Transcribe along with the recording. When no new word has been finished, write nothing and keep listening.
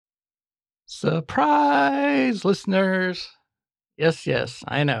Surprise, listeners. Yes,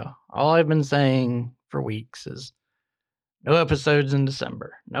 I know. All I've been saying for weeks is no episodes in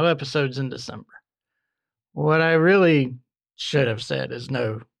December. No episodes in December. What I really should have said is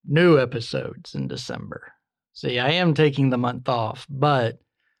no new episodes in December. See, I am taking the month off, but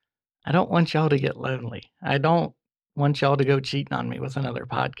I don't want y'all to get lonely. I don't want y'all to go cheating on me with another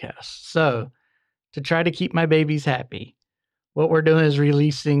podcast. So, to try to keep my babies happy, what we're doing is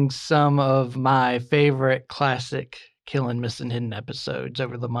releasing some of my favorite classic Killing, Missing, Hidden episodes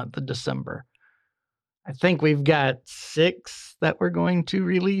over the month of December. I think we've got 6 that we're going to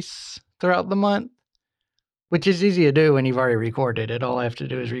release throughout the month, which is easy to do when you've already recorded it. All I have to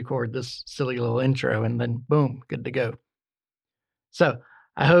do is record this silly little intro and then boom, good to go. So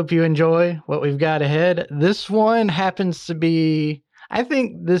I hope you enjoy what we've got ahead. This one happens to be, I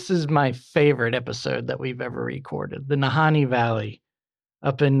think this is my favorite episode that we've ever recorded, the Nahanni Valley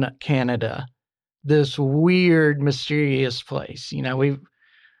up in Canada. This weird, mysterious place. You know,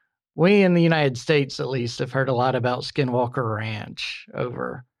 we in the United States, at least, have heard a lot about Skinwalker Ranch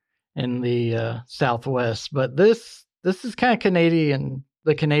over in the Southwest, but this is kind of Canadian,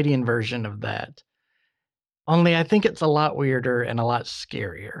 the Canadian version of that. Only I think it's a lot weirder and a lot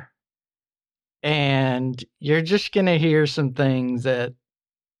scarier. And you're just going to hear some things that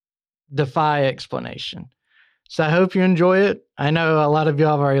defy explanation. So I hope you enjoy it. I know a lot of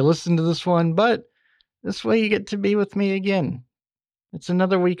y'all have already listened to this one, but this way you get to be with me again. It's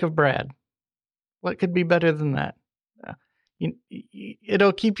another week of Brad. What could be better than that?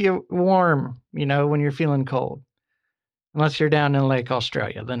 It'll keep you warm, when you're feeling cold. Unless you're down in Lake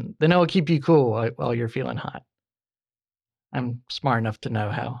Australia, then it'll keep you cool while you're feeling hot. I'm smart enough to know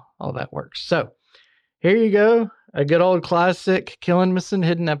how all that works. So here you go. A good old classic Killing, Missing,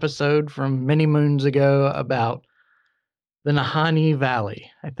 Hidden episode from many moons ago about the Nahanni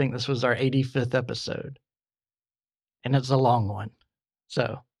Valley. I think this was our 85th episode. And it's a long one.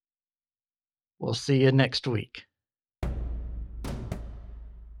 So we'll see you next week.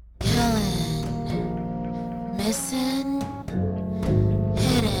 Killing, Missing,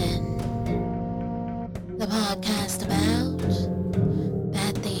 Hidden. The podcast about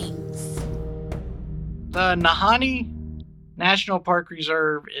bad things. The Nahanni National Park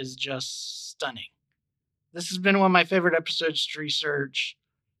Reserve is just stunning. This has been one of my favorite episodes to research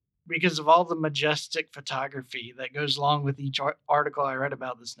because of all the majestic photography that goes along with each article I read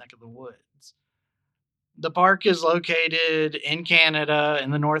about this neck of the woods. The park is located in Canada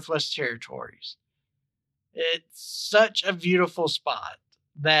in the Northwest Territories. It's such a beautiful spot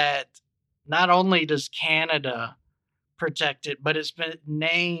that not only does Canada protect it, but it's been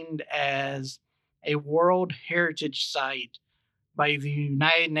named as a World Heritage Site by the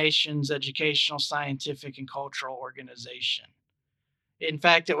United Nations Educational, Scientific, and Cultural Organization. In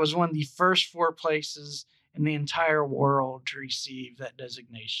fact, it was one of the first 4 places in the entire world to receive that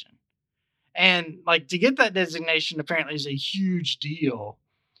designation. And to get that designation apparently is a huge deal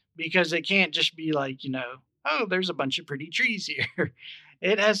because it can't just be oh, there's a bunch of pretty trees here.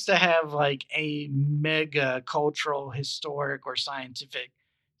 It has to have a mega cultural, historic, or scientific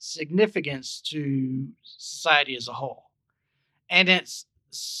significance to society as a whole. And it's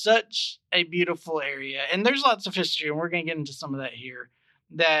such a beautiful area. And there's lots of history, and we're going to get into some of that here,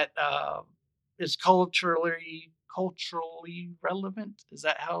 that is culturally relevant. Is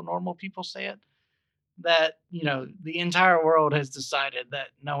that how normal people say it? That, the entire world has decided that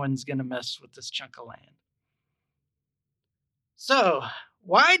no one's going to mess with this chunk of land. So,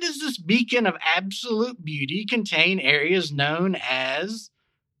 why does this beacon of absolute beauty contain areas known as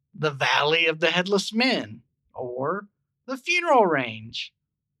the Valley of the Headless Men, or the Funeral Range,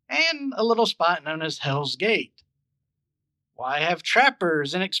 and a little spot known as Hell's Gate? Why have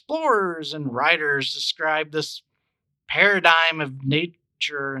trappers and explorers and writers describe this paradigm of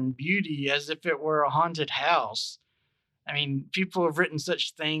nature and beauty as if it were a haunted house? I mean, people have written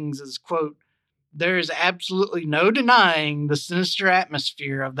such things as, quote, "There is absolutely no denying the sinister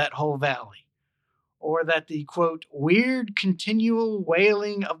atmosphere of that whole valley," or that the, quote, "weird continual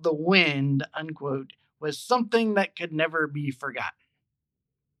wailing of the wind," unquote, was something that could never be forgotten.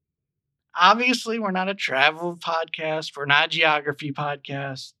 Obviously, we're not a travel podcast. We're not a geography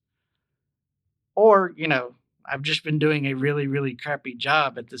podcast. Or, I've just been doing a really, really crappy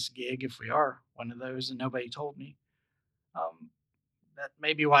job at this gig, if we are one of those and nobody told me. That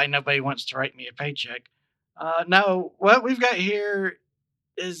may be why nobody wants to write me a paycheck. No, what we've got here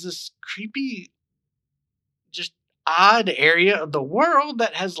is this creepy, just odd area of the world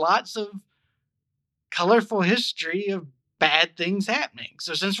that has lots of colorful history of bad things happening.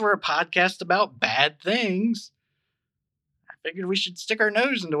 So since we're a podcast about bad things, I figured we should stick our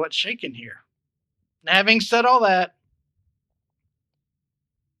nose into what's shaking here. Now, having said all that,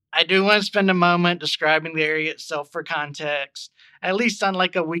 I do want to spend a moment describing the area itself for context, at least on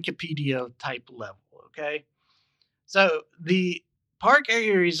like a Wikipedia type level, okay? So, the park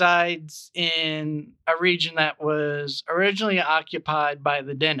area resides in a region that was originally occupied by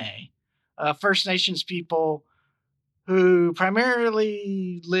the Dene, First Nations people who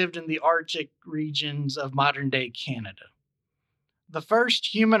primarily lived in the Arctic regions of modern day Canada. The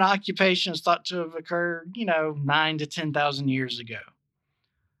first human occupation is thought to have occurred, 9 to 10,000 years ago.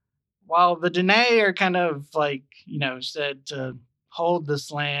 While the Dene are kind of like, said to hold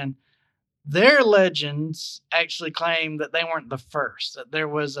this land, their legends actually claim that they weren't the first, that there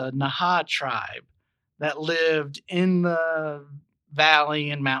was a Naha tribe that lived in the valley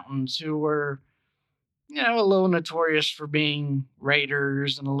and mountains who were, a little notorious for being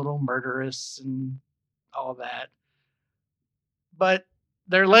raiders and a little murderous and all that. But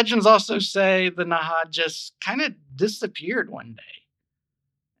their legends also say the Naha just kind of disappeared one day.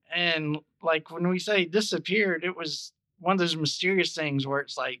 And like when we say disappeared, it was one of those mysterious things where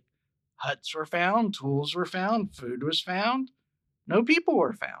it's like huts were found, tools were found, food was found, no people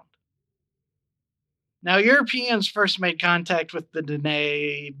were found. Now, Europeans first made contact with the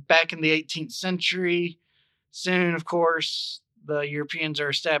Dene back in the 18th century. Soon, of course, the Europeans are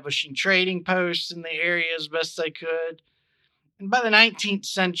establishing trading posts in the area as best they could. And by the 19th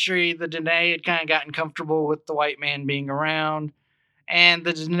century, the Dene had kind of gotten comfortable with the white man being around. And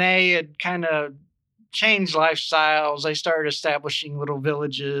the Dene had kind of changed lifestyles. They started establishing little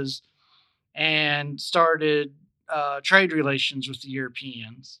villages and started trade relations with the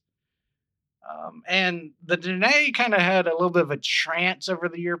Europeans. And the Dene kind of had a little bit of a trance over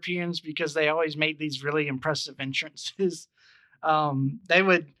the Europeans because they always made these really impressive entrances.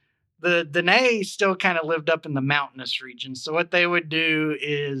 The Dene still kind of lived up in the mountainous regions. So what they would do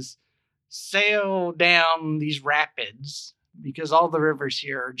is sail down these rapids, because all the rivers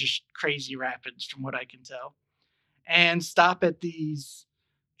here are just crazy rapids from what I can tell, and stop at these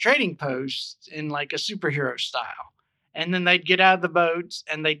trading posts in like a superhero style. And then they'd get out of the boats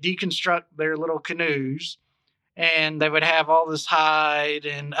and they'd deconstruct their little canoes, and they would have all this hide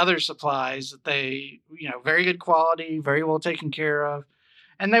and other supplies that they, very good quality, very well taken care of.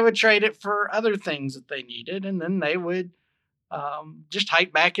 And they would trade it for other things that they needed. And then they would just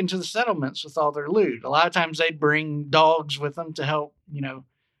hike back into the settlements with all their loot. A lot of times they'd bring dogs with them to help,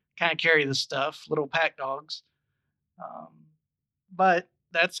 kind of carry the stuff, little pack dogs. But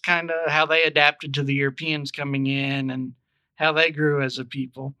that's kind of how they adapted to the Europeans coming in and how they grew as a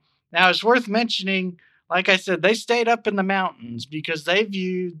people. Now, it's worth mentioning, like I said, they stayed up in the mountains because they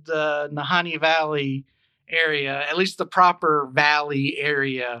viewed the Nahanni Valley area, at least the proper valley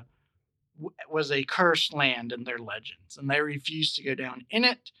area, was a cursed land in their legends, and they refused to go down in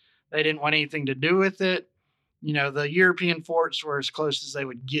it. They didn't want anything to do with it. The European forts were as close as they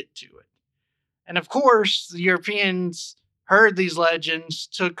would get to it. And of course, the Europeans heard these legends,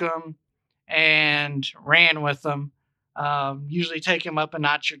 took them, and ran with them, usually take them up a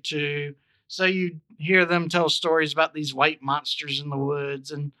notch or two. So you hear them tell stories about these white monsters in the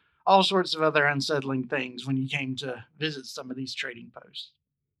woods and all sorts of other unsettling things when you came to visit some of these trading posts.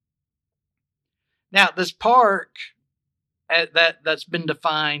 Now, this park that's been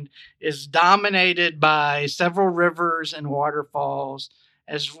defined is dominated by several rivers and waterfalls,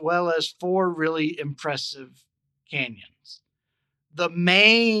 as well as 4 really impressive canyons. The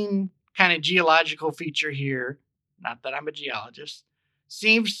main kind of geological feature here, not that I'm a geologist,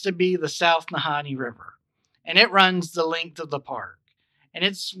 seems to be the South Nahanni River, and it runs the length of the park. And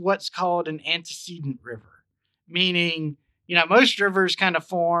it's what's called an antecedent river, meaning, most rivers kind of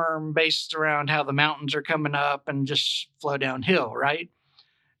form based around how the mountains are coming up and just flow downhill, right?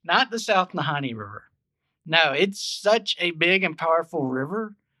 Not the South Nahanni River. No, it's such a big and powerful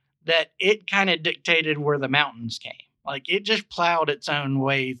river that it kind of dictated where the mountains came. Like, it just plowed its own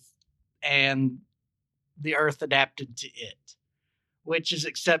way, and the earth adapted to it, which is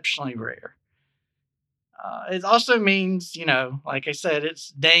exceptionally rare. It also means, like I said, it's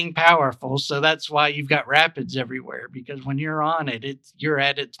dang powerful. So that's why you've got rapids everywhere, because when you're on it, you're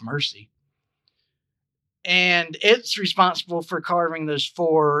at its mercy. And it's responsible for carving those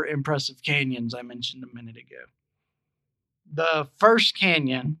 4 impressive canyons I mentioned a minute ago. The first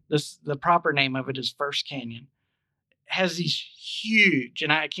canyon, the proper name of it is First Canyon, has these huge,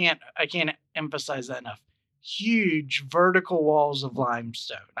 and I can't emphasize that enough, huge vertical walls of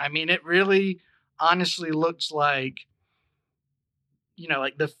limestone. I mean, it really honestly looks like,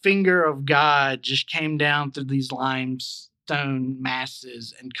 like the finger of God just came down through these limestone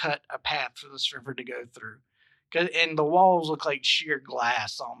masses and cut a path for this river to go through. And the walls look like sheer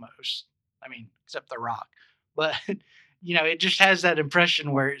glass almost. I mean, except the rock. But, it just has that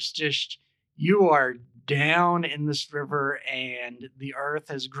impression where it's just you are down in this river and the earth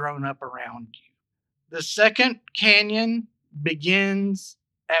has grown up around you. The second canyon begins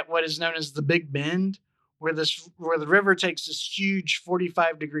at what is known as the Big Bend, where the river takes this huge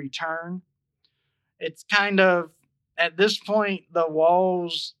 45-degree turn. It's kind of at this point the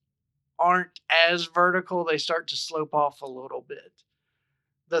walls aren't as vertical; they start to slope off a little bit.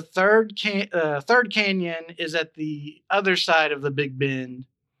 The third canyon is at the other side of the Big Bend,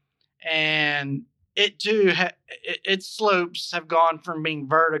 and it too its slopes have gone from being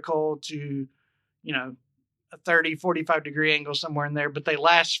vertical to a 30-45 degree angle somewhere in there, but they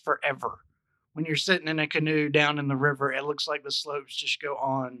last forever. When you're sitting in a canoe down in the river, it looks like the slopes just go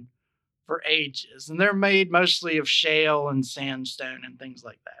on for ages, and they're made mostly of shale and sandstone and things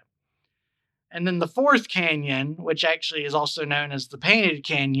like that. And then the fourth canyon, which actually is also known as the Painted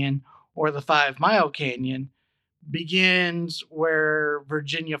Canyon or the 5 Mile Canyon, begins where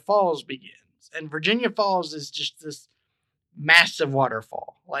Virginia Falls begins. And Virginia Falls is just this massive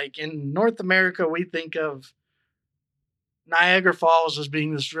waterfall. Like in North America, we think of Niagara Falls as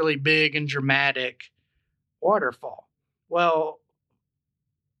being this really big and dramatic waterfall. Well,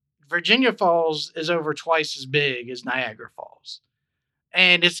 Virginia Falls is over twice as big as Niagara Falls.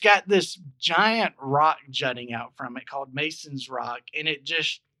 And it's got this giant rock jutting out from it called Mason's Rock, and it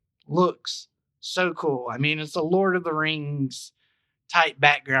just looks so cool. I mean, it's a Lord of the Rings type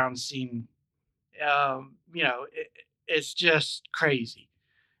background scene. It's just crazy.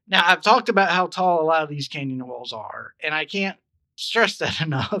 Now, I've talked about how tall a lot of these canyon walls are, and I can't stress that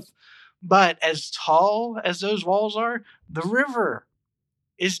enough. But as tall as those walls are, the river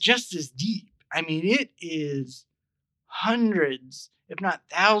is just as deep. I mean, it is hundreds, if not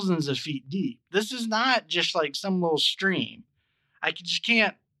thousands of feet deep. This is not just like some little stream. I just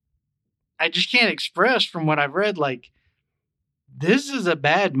can't express from what I've read, like, this is a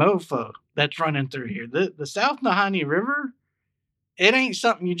bad mofo that's running through here. The South Nahanni River, it ain't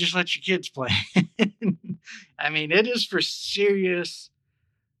something you just let your kids play. I mean, it is for serious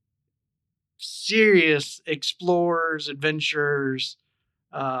explorers, adventurers,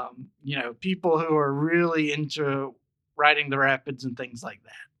 people who are really into riding the rapids and things like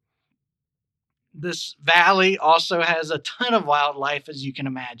that. This valley also has a ton of wildlife, as you can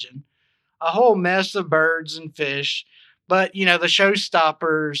imagine, a whole mess of birds and fish. But, the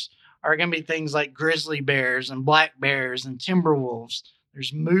showstoppers are going to be things like grizzly bears and black bears and timber wolves.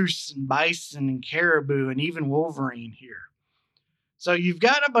 There's moose and bison and caribou and even wolverine here. So you've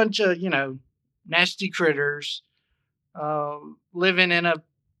got a bunch of, nasty critters living in a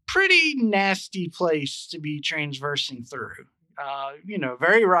pretty nasty place to be transversing through.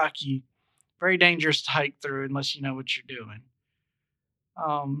 Very rocky, very dangerous to hike through unless you know what you're doing.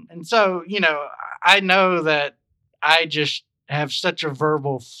 And so, I know that I just have such a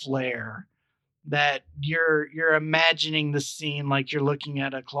verbal flair that you're imagining the scene like you're looking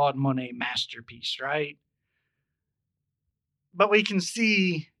at a Claude Monet masterpiece, right? But we can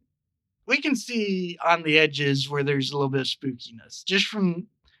see on the edges where there's a little bit of spookiness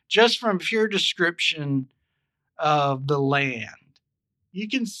just from pure description of the land. You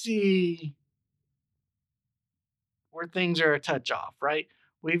can see where things are a touch off, right?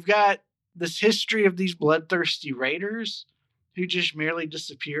 We've got this history of these bloodthirsty raiders who just merely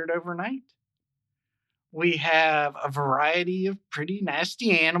disappeared overnight. We have a variety of pretty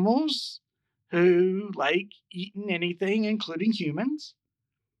nasty animals who like eating anything, including humans.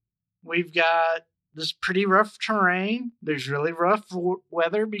 We've got this pretty rough terrain. There's really rough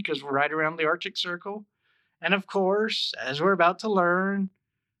weather because we're right around the Arctic Circle. And of course, as we're about to learn,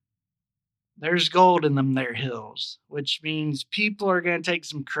 there's gold in them there hills, which means people are going to take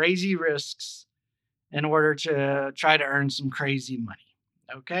some crazy risks in order to try to earn some crazy money.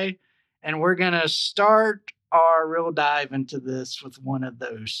 Okay? And we're going to start our real dive into this with one of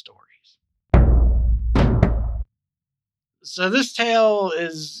those stories. So this tale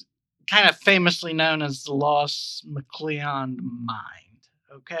is kind of famously known as the Lost McLeod Mine.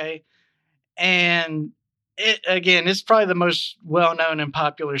 Okay? And it's probably the most well-known and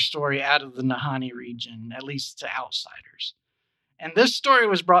popular story out of the Nahanni region, at least to outsiders. And this story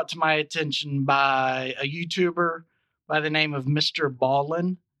was brought to my attention by a YouTuber by the name of Mr.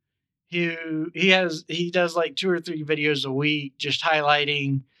 Ballin, who he does like 2 or 3 videos a week just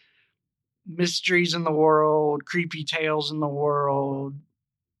highlighting mysteries in the world, creepy tales in the world,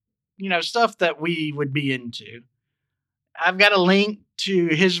 stuff that we would be into. I've got a link to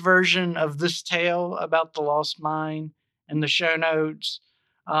his version of this tale about the Lost Mine in the show notes.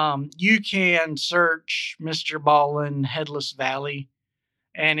 You can search Mr. Ballin Headless Valley,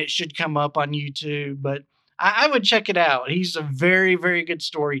 and it should come up on YouTube. But I would check it out. He's a very, very good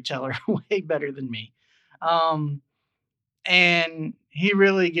storyteller, way better than me. Um, and he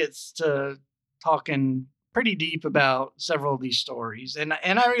really gets to talking pretty deep about several of these stories. And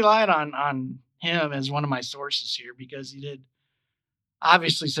I relied on him as one of my sources here because he did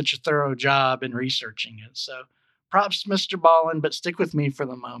obviously such a thorough job in researching it. So props to Mr. Ballin, but stick with me for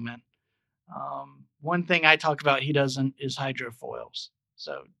the moment. One thing I talk about he doesn't is hydrofoils.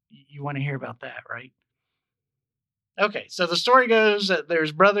 So you want to hear about that, right? Okay, so the story goes that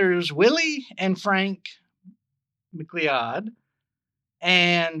there's brothers Willie and Frank McLeod,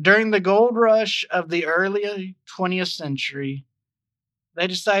 and during the gold rush of the early 20th century, they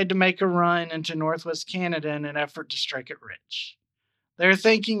decided to make a run into northwest Canada in an effort to strike it rich. Their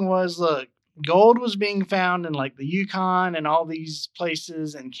thinking was, look, gold was being found in like the Yukon and all these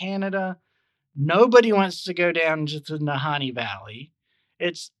places in Canada. Nobody wants to go down to the Nahanni Valley.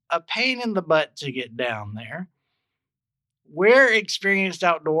 It's a pain in the butt to get down there. We're experienced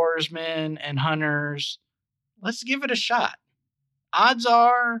outdoorsmen and hunters. Let's give it a shot. Odds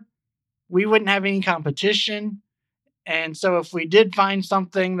are we wouldn't have any competition. And so if we did find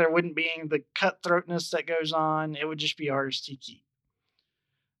something, there wouldn't be the cutthroatness that goes on. It would just be ours to keep.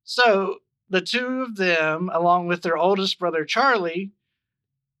 So the two of them, along with their oldest brother Charlie,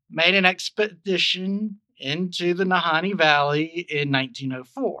 made an expedition into the Nahanni Valley in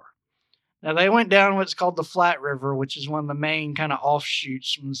 1904. Now, they went down what's called the Flat River, which is one of the main kind of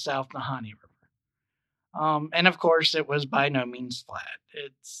offshoots from the South Nahanni River. And of course, it was by no means flat.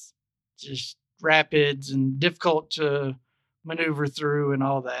 It's just rapids and difficult to maneuver through and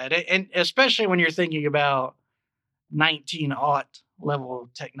all that. And especially when you're thinking about 19-aught level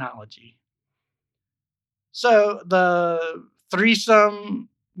technology. So the threesome,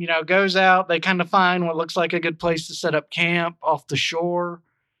 goes out. They kind of find what looks like a good place to set up camp off the shore.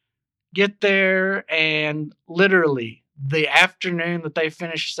 Get there, and literally the afternoon that they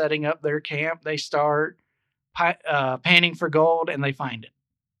finish setting up their camp, they start panning for gold, and they find it.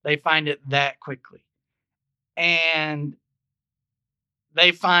 They find it that quickly. And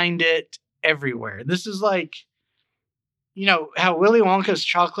they find it everywhere. This is like, how Willy Wonka's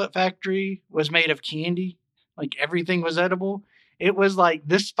chocolate factory was made of candy, like everything was edible. It was like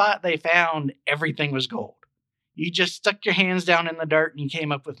this spot they found, everything was gold. You just stuck your hands down in the dirt and you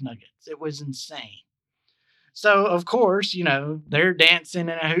came up with nuggets. It was insane. So, of course, they're dancing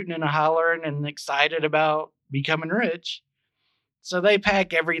and a hooting and a hollering and excited about becoming rich. So they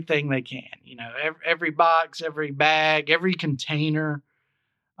pack everything they can, every box, every bag, every container,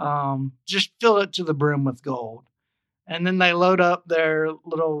 just fill it to the brim with gold. And then they load up their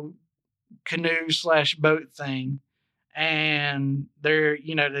little canoe/boat thing. And they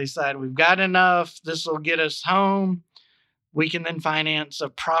decide we've got enough. This will get us home. We can then finance a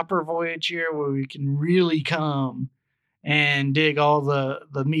proper voyage here where we can really come and dig all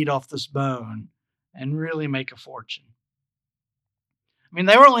the meat off this bone and really make a fortune. I mean,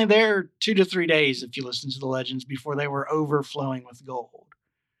 they were only there 2 to 3 days, if you listen to the legends, before they were overflowing with gold.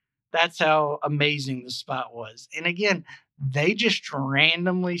 That's how amazing the spot was. And again, they just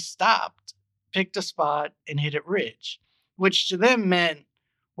randomly stopped, picked a spot, and hit it rich, which to them meant,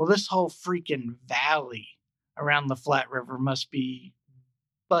 well, this whole freaking valley around the Flat River must be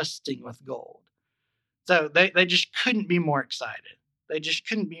busting with gold. So they just couldn't be more excited. They just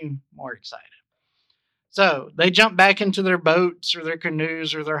couldn't be more excited. So they jump back into their boats or their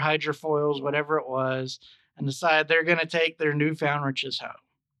canoes or their hydrofoils, whatever it was, and decide they're going to take their newfound riches home.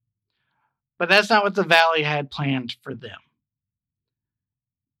 But that's not what the valley had planned for them.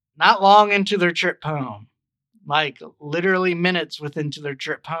 Not long into their trip home, like literally minutes within their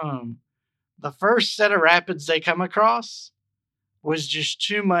trip home, the first set of rapids they come across was just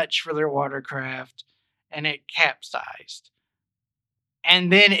too much for their watercraft, and it capsized.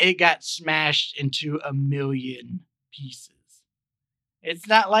 And then it got smashed into a million pieces. It's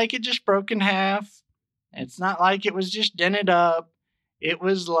not like it just broke in half. It's not like it was just dented up. It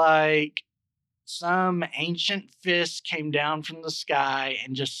was like some ancient fist came down from the sky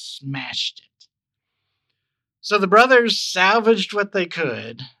and just smashed it. So the brothers salvaged what they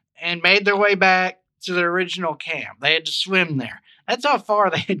could and made their way back to their original camp. They had to swim there. That's how far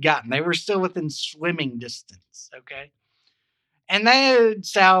they had gotten. They were still within swimming distance, okay? And they had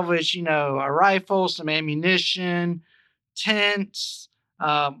salvaged, a rifle, some ammunition, tents,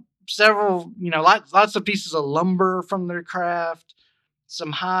 several, lots of pieces of lumber from their craft,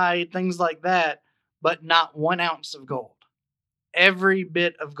 some hide, things like that, but not 1 ounce of gold. Every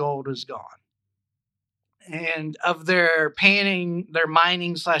bit of gold was gone. And of their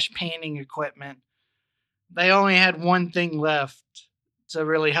mining slash panning equipment, they only had one thing left to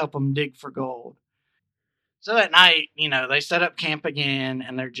really help them dig for gold. So that night, they set up camp again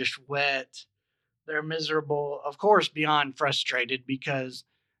and they're just wet. They're miserable, of course, beyond frustrated because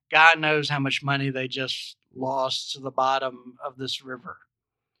God knows how much money they just lost to the bottom of this river.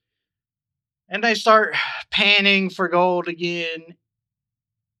 And they start panning for gold again.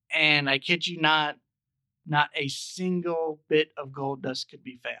 And I kid you not a single bit of gold dust could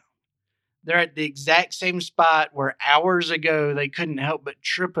be found. They're at the exact same spot where hours ago they couldn't help but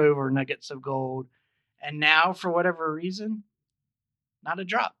trip over nuggets of gold. And now, for whatever reason, not a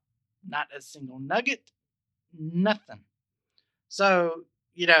drop, not a single nugget, nothing. So,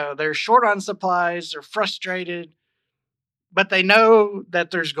 they're short on supplies, they're frustrated, but they know that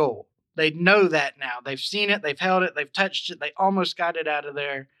there's gold. They know that now. They've seen it, they've held it, they've touched it, they almost got it out of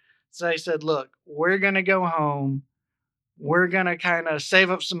there. So they said, look, we're going to go home. We're going to kind of save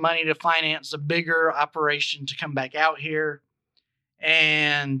up some money to finance a bigger operation to come back out here.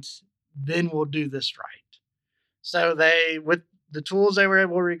 And then we'll do this right. So with the tools they were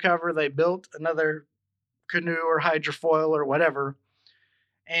able to recover, they built another canoe or hydrofoil or whatever,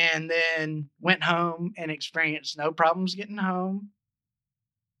 and then went home and experienced no problems getting home.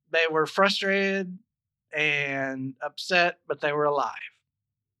 They were frustrated and upset, but they were alive.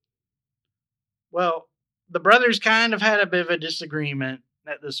 Well, the brothers kind of had a bit of a disagreement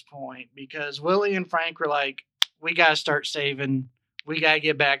at this point because Willie and Frank were like, we got to start saving. We got to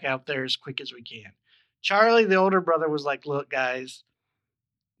get back out there as quick as we can. Charlie, the older brother, was like, look, guys,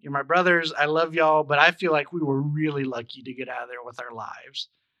 you're my brothers. I love y'all, but I feel like we were really lucky to get out of there with our lives.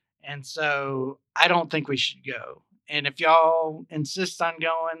 And so I don't think we should go. And if y'all insist on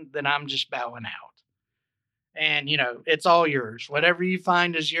going, then I'm just bowing out. And, it's all yours. Whatever you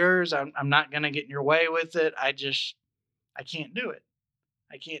find is yours. I'm not going to get in your way with it. I can't do it.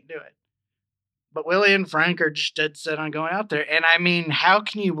 I can't do it. But Willie and Frank are just dead set on going out there. And I mean, how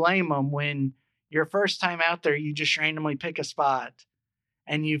can you blame them when your first time out there, you just randomly pick a spot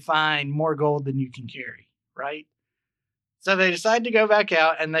and you find more gold than you can carry, right? So they decide to go back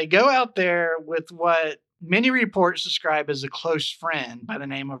out, and they go out there with what many reports describe as a close friend by the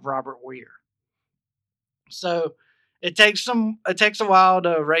name of Robert Weir. So it takes a while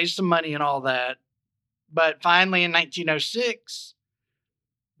to raise some money and all that, but finally in 1906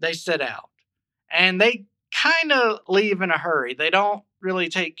 they set out, and they kind of leave in a hurry. They don't really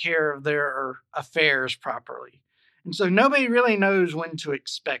take care of their affairs properly, and so nobody really knows when to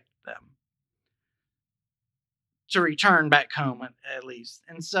expect them to return back home at least.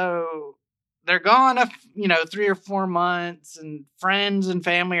 And so they're gone 3 or 4 months, and friends and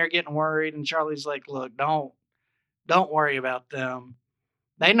family are getting worried, and Charlie's like, look, don't worry about them.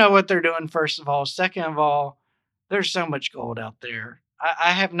 They know what they're doing, first of all. Second of all, there's so much gold out there.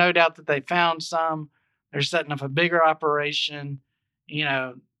 I have no doubt that they found some. They're setting up a bigger operation.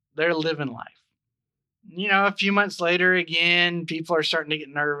 They're living life. A few months later, again, people are starting to get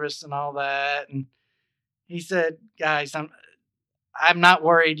nervous and all that. And he said, guys, I'm not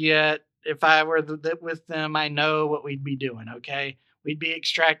worried yet. If I were with them, I know what we'd be doing, okay? We'd be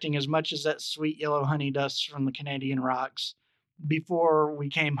extracting as much as that sweet yellow honey dust from the Canadian rocks before we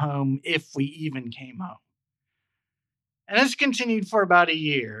came home, if we even came home. And this continued for about a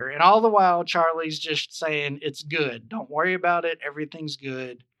year. And all the while, Charlie's just saying, it's good. Don't worry about it. Everything's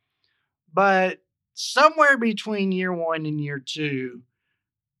good. But somewhere between year 1 and year 2,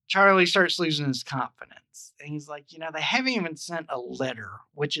 Charlie starts losing his confidence. And he's like, they haven't even sent a letter,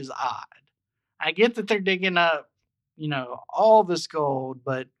 which is odd. I get that they're digging up, all this gold,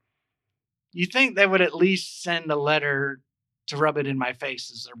 but you think they would at least send a letter to rub it in my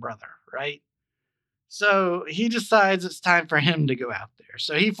face as their brother, right? So he decides it's time for him to go out there.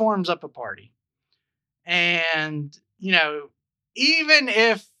 So he forms up a party. And, even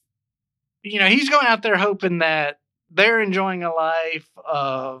if, he's going out there hoping that they're enjoying a life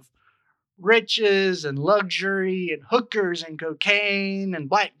of riches and luxury and hookers and cocaine and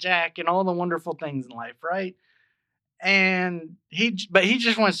blackjack and all the wonderful things in life, right? But he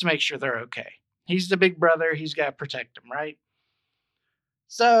just wants to make sure they're okay. He's the big brother. He's got to protect them, right?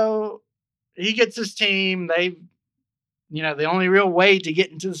 So he gets his team. The only real way to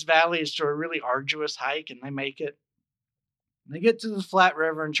get into this valley is through a really arduous hike, and they make it. They get to the flat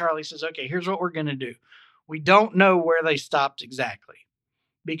river, and Charlie says, okay, here's what we're going to do. We don't know where they stopped exactly,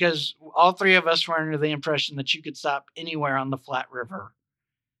 because all three of us were under the impression that you could stop anywhere on the flat river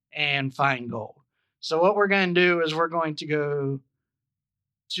and find gold. So what we're going to do is we're going to go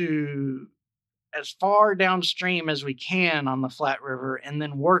to as far downstream as we can on the flat river and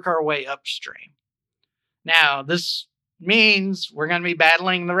then work our way upstream. Now, this means we're going to be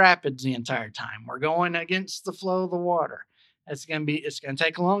battling the rapids the entire time. We're going against the flow of the water. It's going to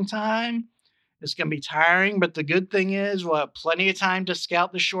take a long time. It's going to be tiring, but the good thing is we'll have plenty of time to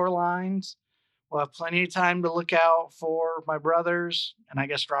scout the shorelines. We'll have plenty of time to look out for my brothers, and I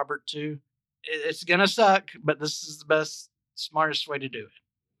guess Robert too. It's going to suck, but this is the best, smartest way to do it.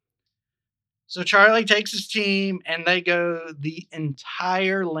 So Charlie takes his team, and they go the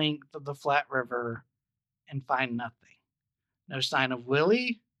entire length of the Flat River and find nothing. No sign of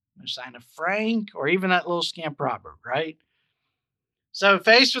Willie, no sign of Frank, or even that little scamp Robert, right? So,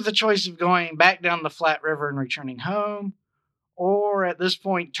 faced with the choice of going back down the Flat River and returning home, or at this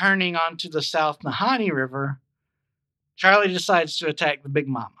point turning onto the South Nahanni River, Charlie decides to attack the Big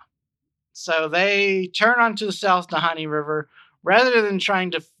Mama. So they turn onto the South Nahanni River. Rather than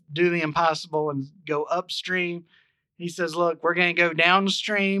trying to do the impossible and go upstream, he says, look, we're going to go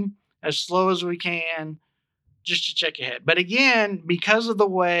downstream as slow as we can just to check ahead. But again, because of the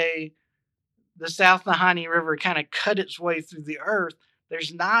way the South Nahanni River kind of cut its way through the earth,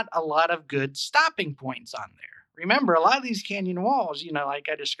 there's not a lot of good stopping points on there. Remember, a lot of these canyon walls, like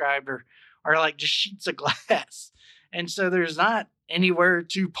I described, are like just sheets of glass. And so there's not anywhere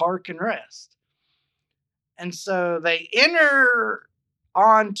to park and rest. And so they enter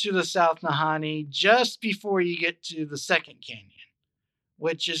onto the South Nahanni just before you get to the second canyon,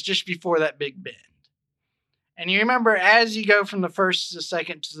 which is just before that big bend. And you remember, as you go from the first to the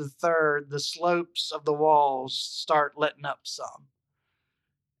second to the third, the slopes of the walls start letting up some.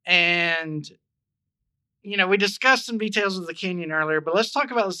 And, we discussed some details of the canyon earlier, but let's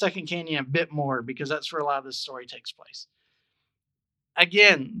talk about the second canyon a bit more because that's where a lot of this story takes place.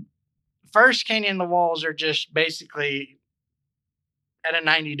 Again, first canyon, the walls are just basically at a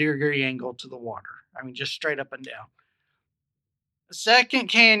 90-degree angle to the water. I mean, just straight up and down. Second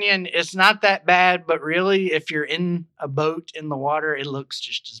canyon, it's not that bad, but really, if you're in a boat in the water, it looks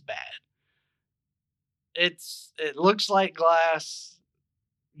just as bad. It looks like glass,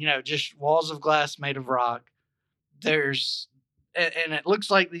 just walls of glass made of rock. And it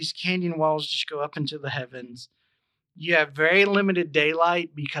looks like these canyon walls just go up into the heavens. You have very limited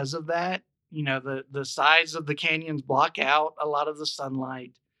daylight because of that. The sides of the canyons block out a lot of the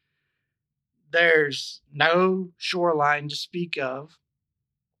sunlight. There's no shoreline to speak of.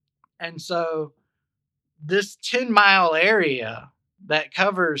 And so this 10-mile area that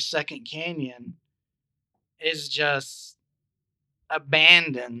covers Second Canyon is just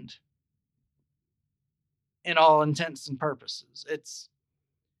abandoned in all intents and purposes. It's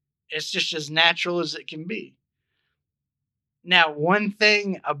just as natural as it can be. Now, one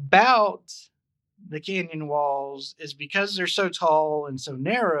thing about the canyon walls is because they're so tall and so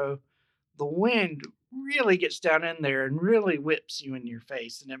narrow, the wind really gets down in there and really whips you in your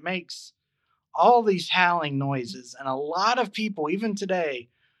face. And it makes all these howling noises. And a lot of people, even today,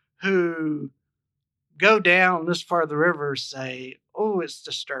 who go down this far of the river say, oh, it's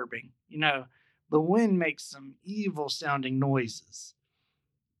disturbing. The wind makes some evil sounding noises.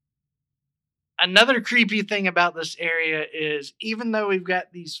 Another creepy thing about this area is even though we've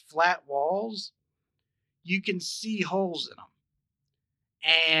got these flat walls, you can see holes in them.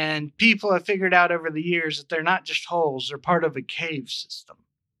 And people have figured out over the years that they're not just holes, they're part of a cave system.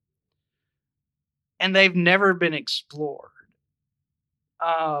 And they've never been explored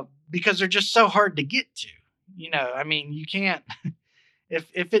because they're just so hard to get to. You can't, if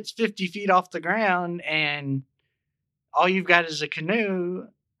it's 50 feet off the ground and all you've got is a canoe,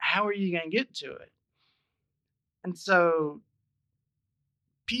 how are you going to get to it? And so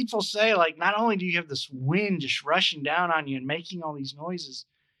people say, not only do you have this wind just rushing down on you and making all these noises,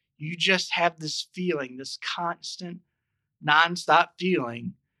 you just have this feeling, this constant, nonstop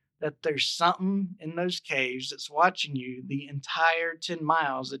feeling that there's something in those caves that's watching you the entire 10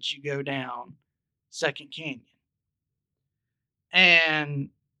 miles that you go down Second Canyon. And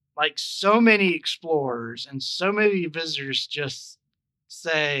so many explorers and so many visitors just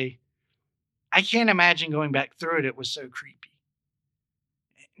say, I can't imagine going back through it. It was so creepy.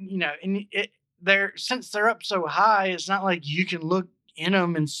 And since they're up so high, it's not like you can look in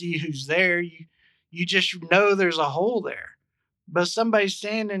them and see who's there. You just know there's a hole there. But somebody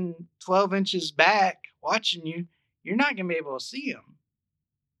standing 12 inches back watching you, you're not going to be able to see them.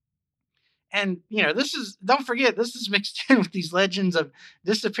 And, don't forget, this is mixed in with these legends of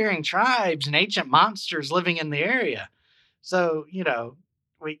disappearing tribes and ancient monsters living in the area. So,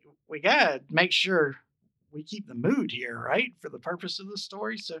 we got to make sure we keep the mood here, right? For the purpose of the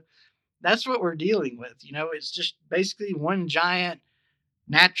story. So that's what we're dealing with. It's just basically one giant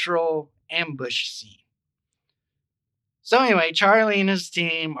natural ambush scene. So anyway, Charlie and his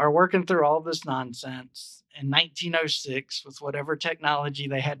team are working through all this nonsense in 1906 with whatever technology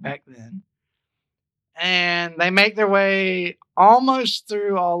they had back then. And they make their way almost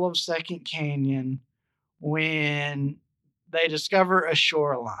through all of Second Canyon when they discover a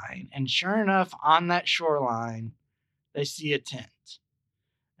shoreline. And sure enough, on that shoreline, they see a tent.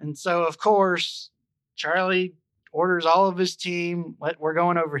 And so, of course, Charlie orders all of his team, we're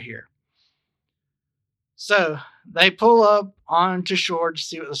going over here. So they pull up onto shore to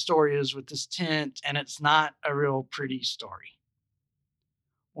see what the story is with this tent, and it's not a real pretty story.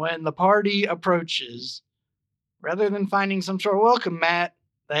 When the party approaches, rather than finding some sort of welcome mat,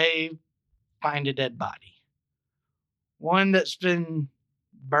 they find a dead body. One that's been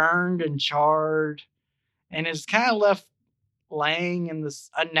burned and charred and is kind of left laying in this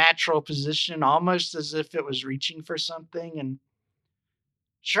unnatural position, almost as if it was reaching for something. And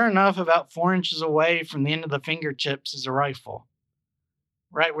sure enough, about 4 inches away from the end of the fingertips is a rifle,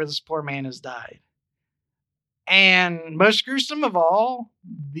 right where this poor man has died. And most gruesome of all,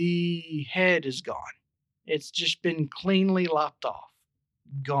 the head is gone. It's just been cleanly lopped off.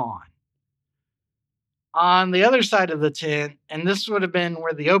 Gone. On the other side of the tent, and this would have been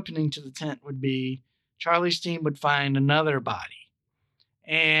where the opening to the tent would be, Charlie's team would find another body.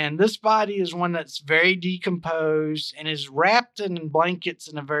 And this body is one that's very decomposed and is wrapped in blankets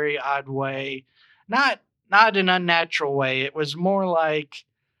in a very odd way. Not an unnatural way. It was more like,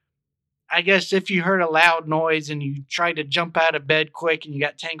 I guess, if you heard a loud noise and you tried to jump out of bed quick and you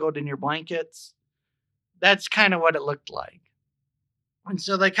got tangled in your blankets, that's kind of what it looked like. And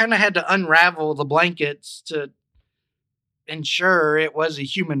so they kind of had to unravel the blankets to ensure it was a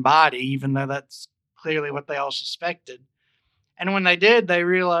human body, even though that's clearly what they all suspected. And when they did, they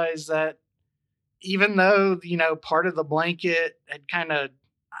realized that even though, part of the blanket had kind of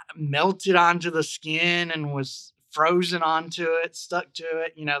melted onto the skin and was frozen onto it, stuck to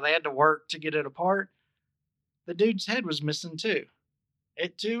it, they had to work to get it apart, the dude's head was missing too.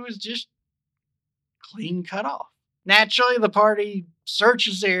 It too was just clean cut off. Naturally, the party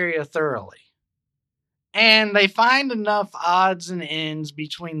searches the area thoroughly. And they find enough odds and ends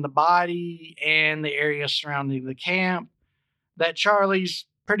between the body and the area surrounding the camp that Charlie's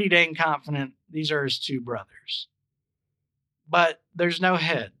pretty dang confident these are his two brothers. But there's no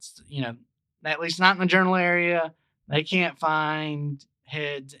heads, at least not in the general area. They can't find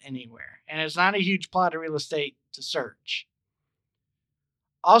heads anywhere. And it's not a huge plot of real estate to search.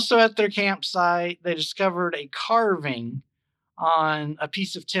 Also at their campsite, they discovered a carving on a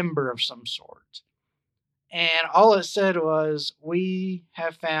piece of timber of some sort. And all it said was, "We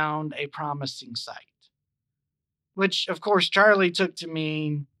have found a promising site." Which, of course, Charlie took to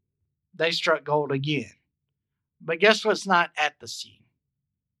mean they struck gold again. But guess what's not at the scene?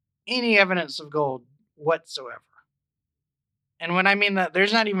 Any evidence of gold whatsoever. And when I mean that,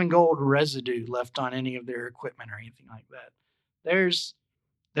 there's not even gold residue left on any of their equipment or anything like that.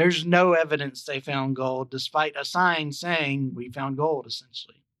 There's no evidence they found gold, despite a sign saying we found gold,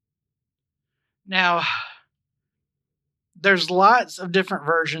 essentially. Now, there's lots of different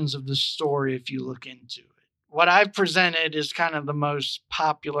versions of the story if you look into it. What I've presented is kind of the most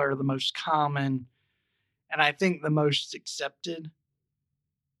popular, the most common, and I think the most accepted.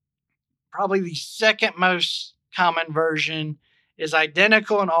 Probably the second most common version is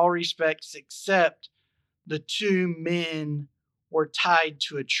identical in all respects except the two men were tied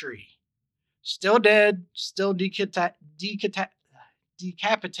to a tree. Still dead, still decapitated,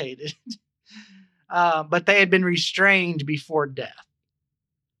 but they had been restrained before death.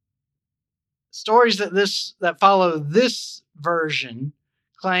 Stories that follow this version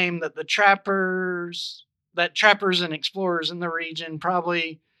claim that trappers and explorers in the region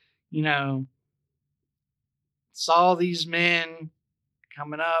probably, saw these men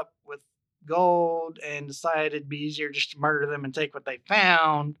coming up with gold and decided it'd be easier just to murder them and take what they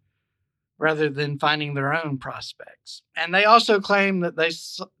found rather than finding their own prospects. And they also claim that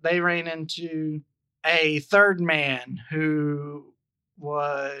they ran into a third man who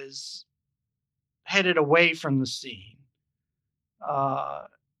was headed away from the scene.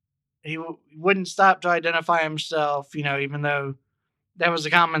 He wouldn't stop to identify himself, even though that was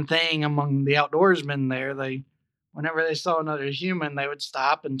a common thing among the outdoorsmen there. Whenever they saw another human, they would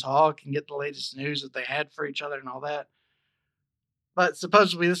stop and talk and get the latest news that they had for each other and all that. But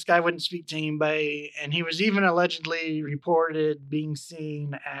supposedly this guy wouldn't speak to anybody, and he was even allegedly reported being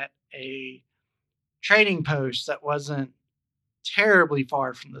seen at a trading post that wasn't terribly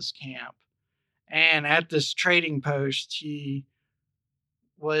far from this camp. And at this trading post, he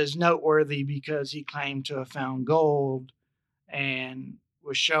was noteworthy because he claimed to have found gold and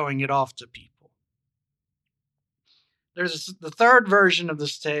was showing it off to people. The third version of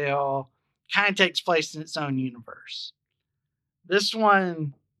this tale kind of takes place in its own universe. This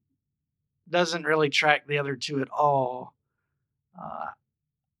one doesn't really track the other two at all.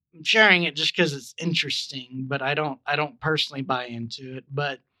 I'm sharing it just because it's interesting, but I don't personally buy into it.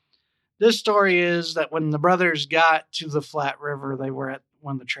 But this story is that when the brothers got to the Flat River, they were at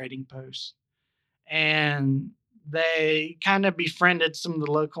one of the trading posts, and they kind of befriended some of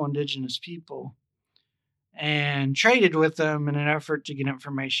the local indigenous people and traded with them in an effort to get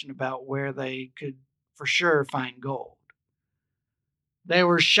information about where they could for sure find gold. They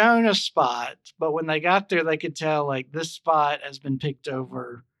were shown a spot, but when they got there, they could tell like this spot has been picked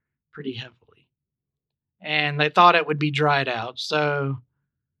over pretty heavily. And they thought it would be dried out. So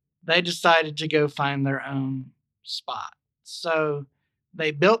they decided to go find their own spot. So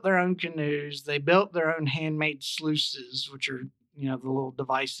they built their own canoes. They built their own handmade sluices, which are, the little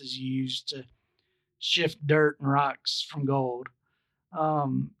devices used to shift dirt and rocks from gold.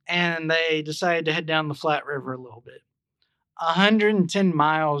 And they decided to head down the Flat River a little bit. 110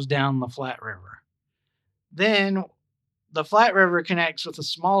 miles down the Flat River. Then the Flat River connects with a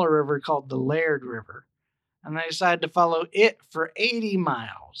smaller river called the Laird River, and they decided to follow it for 80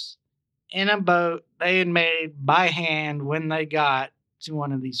 miles in a boat they had made by hand when they got to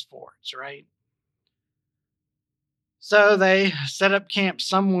one of these forts, right? So they set up camp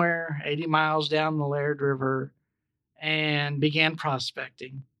somewhere 80 miles down the Laird River and began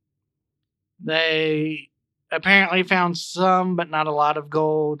prospecting. They apparently found some, but not a lot of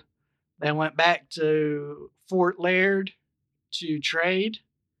gold. They went back to Fort Laird to trade.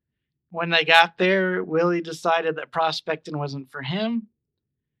 When they got there, Willie decided that prospecting wasn't for him,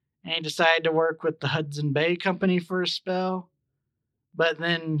 and he decided to work with the Hudson Bay Company for a spell. But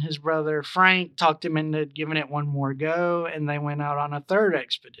then his brother Frank talked him into giving it one more go, and they went out on a third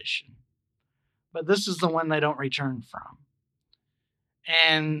expedition. But this is the one they don't return from.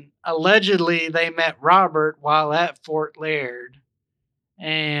 And allegedly, they met Robert while at Fort Laird,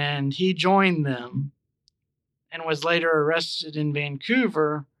 and he joined them and was later arrested in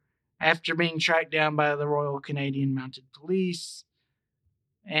Vancouver after being tracked down by the Royal Canadian Mounted Police.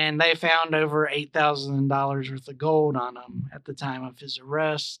 And they found over $8,000 worth of gold on him at the time of his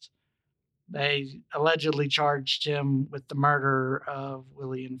arrest. They allegedly charged him with the murder of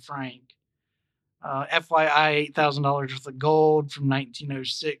Willie and Frank. FYI, $8,000 worth of gold from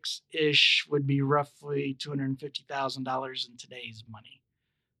 1906-ish would be roughly $250,000 in today's money.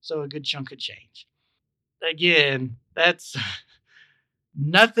 So a good chunk of change. Again, that's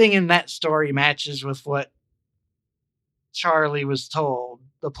nothing in that story matches with what Charlie was told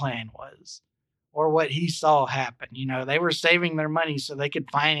the plan was or what he saw happen. They were saving their money so they could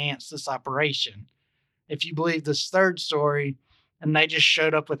finance this operation. If you believe this third story, and they just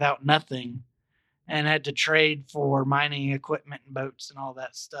showed up without nothing and had to trade for mining equipment and boats and all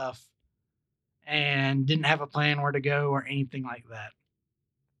that stuff and didn't have a plan where to go or anything like that.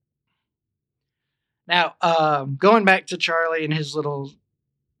 Now, going back to Charlie and his little,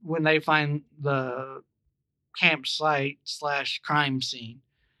 when they find the campsite / crime scene,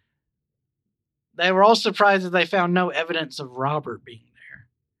 they were all surprised that they found no evidence of Robert being there.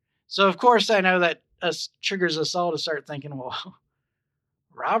 So, of course, I know that triggers us all to start thinking, well,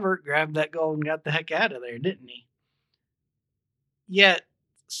 Robert grabbed that gold and got the heck out of there, didn't he? Yet,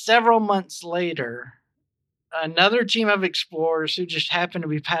 several months later, another team of explorers who just happened to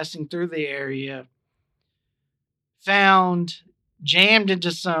be passing through the area found, jammed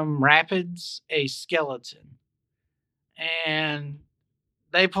into some rapids, a skeleton. And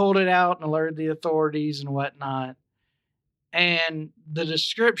they pulled it out and alerted the authorities and whatnot. And the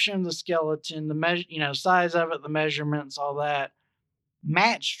description of the skeleton, the size of it, the measurements, all that,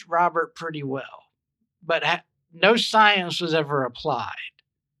 matched Robert pretty well. But no science was ever applied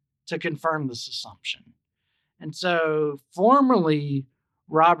to confirm this assumption. And so, formally,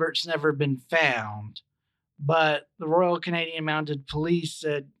 Robert's never been found. But the Royal Canadian Mounted Police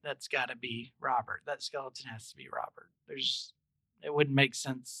said that's got to be Robert. That skeleton has to be Robert. It wouldn't make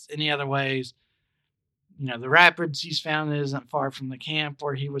sense any other ways. The rapids he's found isn't far from the camp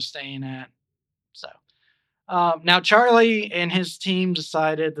where he was staying at. So now Charlie and his team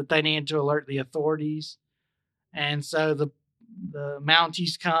decided that they needed to alert the authorities. And so the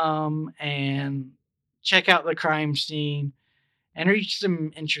Mounties come and check out the crime scene and reach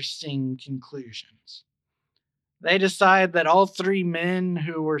some interesting conclusions. They decide that all three men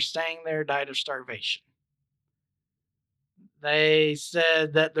who were staying there died of starvation. They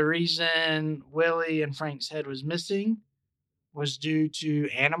said that the reason Willie and Frank's head was missing was due to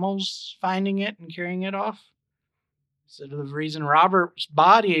animals finding it and carrying it off. So the reason Robert's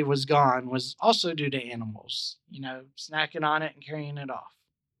body was gone was also due to animals, snacking on it and carrying it off.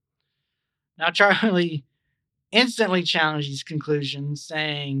 Now, Charlie instantly challenged these conclusions,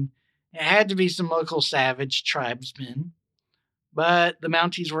 saying it had to be some local savage tribesmen. But the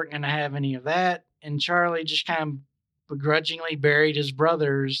Mounties weren't going to have any of that, and Charlie just kind of begrudgingly buried his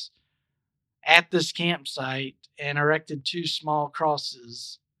brothers at this campsite and erected 2 small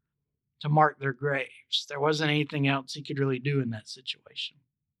crosses to mark their graves. There wasn't anything else he could really do in that situation.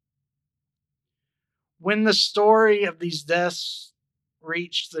 When the story of these deaths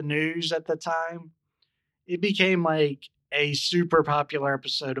reached the news at the time, it became like a super popular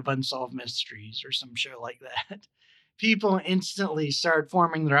episode of Unsolved Mysteries or some show like that. People instantly started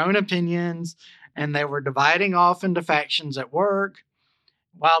forming their own opinions, and they were dividing off into factions at work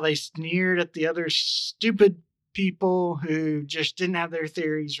while they sneered at the other stupid people who just didn't have their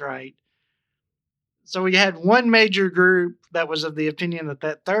theories right. So we had one major group that was of the opinion that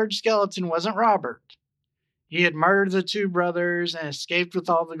that third skeleton wasn't Robert. He had murdered the 2 brothers and escaped with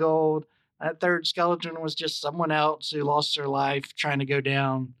all the gold. That third skeleton was just someone else who lost their life trying to go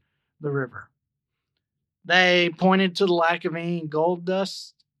down the river. They pointed to the lack of any gold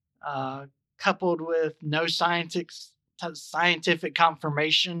dust, coupled with no scientific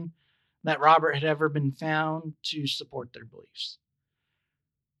confirmation that Robert had ever been found to support their beliefs.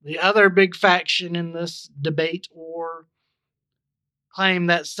 The other big faction in this debate war claimed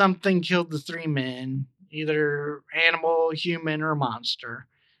that something killed the 3 men, either animal, human, or monster.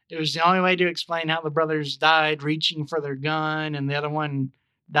 It was the only way to explain how the brothers died reaching for their gun and the other one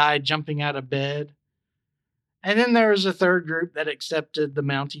died jumping out of bed. And then there was a third group that accepted the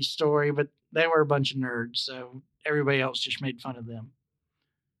Mountie story, but they were a bunch of nerds, so everybody else just made fun of them.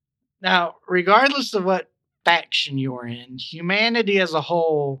 Now, regardless of what faction you were in, humanity as a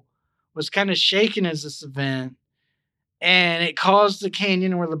whole was kind of shaken as this event, and it caused the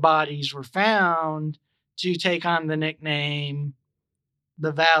canyon where the bodies were found to take on the nickname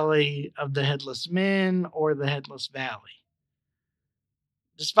the Valley of the Headless Men or the Headless Valley.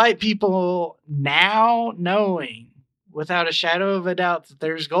 Despite people now knowing without a shadow of a doubt that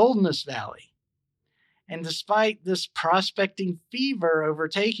there's gold in this valley, and despite this prospecting fever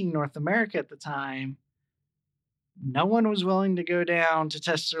overtaking North America at the time, no one was willing to go down to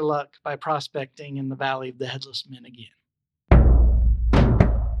test their luck by prospecting in the Valley of the Headless Men again.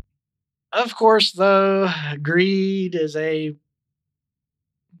 Of course, though, greed is a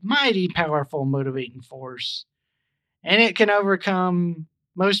mighty powerful motivating force, and it can overcome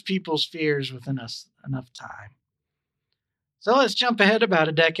most people's fears within enough time. So let's jump ahead about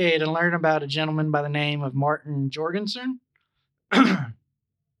a decade and learn about a gentleman by the name of Martin Jorgensen.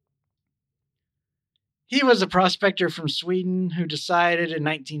 He was a prospector from Sweden who decided in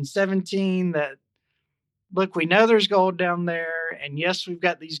 1917 that, look, we know there's gold down there, and yes, we've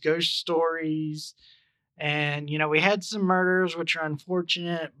got these ghost stories, and, we had some murders, which are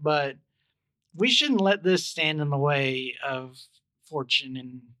unfortunate, but we shouldn't let this stand in the way of fortune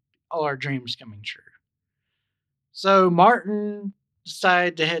and all our dreams coming true. So Martin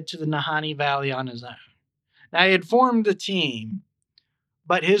decided to head to the Nahanni Valley on his own. Now, he had formed a team,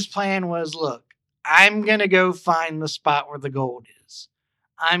 but his plan was, look, I'm going to go find the spot where the gold is.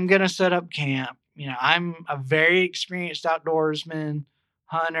 I'm going to set up camp. I'm a very experienced outdoorsman,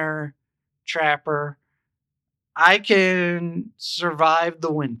 hunter, trapper. I can survive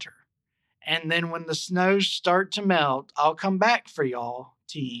the winter. And then when the snows start to melt, I'll come back for y'all,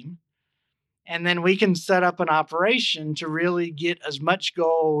 team. And then we can set up an operation to really get as much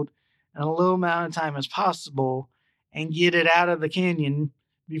gold in a little amount of time as possible and get it out of the canyon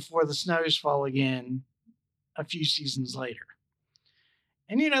before the snows fall again a few seasons later.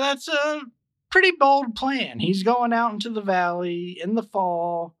 And, that's a pretty bold plan. He's going out into the valley in the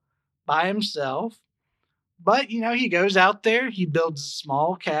fall by himself. But, he goes out there, he builds a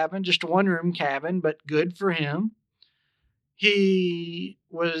small cabin, just a 1-room cabin, but good for him. He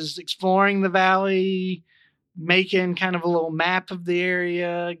was exploring the valley, making kind of a little map of the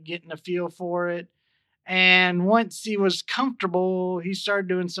area, getting a feel for it. And once he was comfortable, he started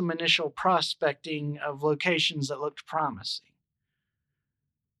doing some initial prospecting of locations that looked promising.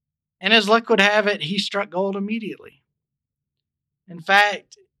 And as luck would have it, he struck gold immediately. In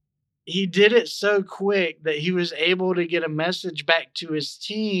fact, he did it so quick that he was able to get a message back to his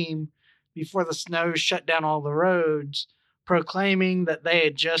team before the snow shut down all the roads, proclaiming that they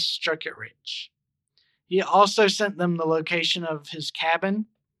had just struck it rich. He also sent them the location of his cabin,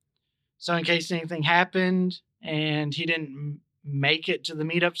 so in case anything happened and he didn't make it to the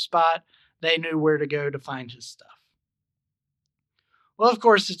meetup spot, they knew where to go to find his stuff. Well, of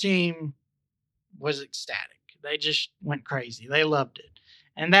course, the team was ecstatic. They just went crazy. They loved it.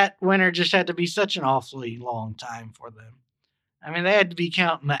 And that winter just had to be such an awfully long time for them. I mean, they had to be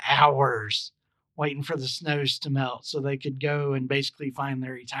counting the hours waiting for the snows to melt so they could go and basically find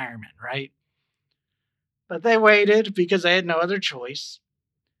their retirement, right? But they waited because they had no other choice.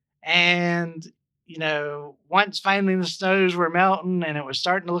 And, once finally the snows were melting and it was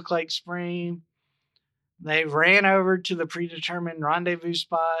starting to look like spring, they ran over to the predetermined rendezvous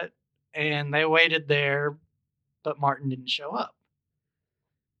spot and they waited there, but Martin didn't show up.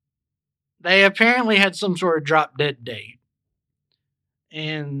 They apparently had some sort of drop dead date.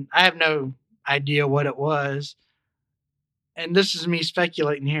 And I have no idea what it was. And this is me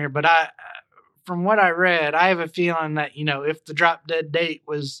speculating here, but from what I read, I have a feeling that, if the drop dead date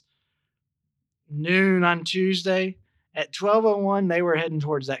was noon on Tuesday, at 12:01 they were heading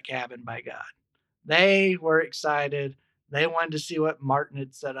towards that cabin, by God. They were excited. They wanted to see what Martin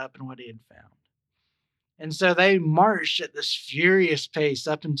had set up and what he had found. And so they marched at this furious pace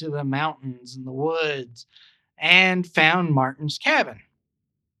up into the mountains and the woods and found Martin's cabin.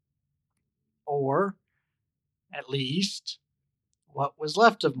 Or, at least, what was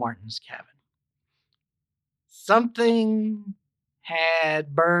left of Martin's cabin. Something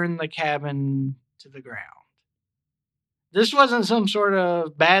had burned the cabin to the ground. This wasn't some sort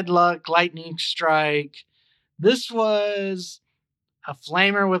of bad luck lightning strike. This was a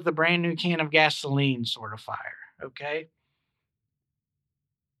flamer with a brand new can of gasoline sort of fire, okay?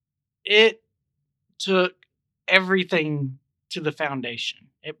 It took everything to the foundation.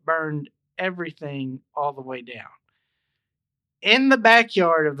 It burned everything all the way down. In the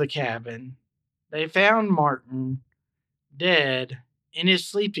backyard of the cabin, they found Martin dead in his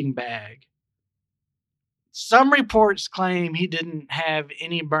sleeping bag. Some reports claim he didn't have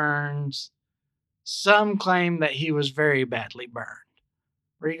any burns. Some claim that he was very badly burned.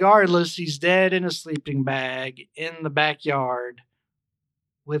 Regardless, he's dead in a sleeping bag in the backyard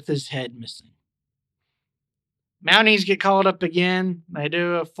with his head missing. Mounties get called up again. They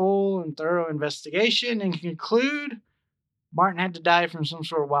do a full and thorough investigation and conclude Martin had to die from some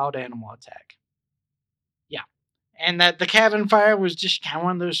sort of wild animal attack. Yeah. And that the cabin fire was just kind of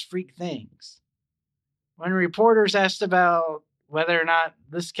one of those freak things. When reporters asked about whether or not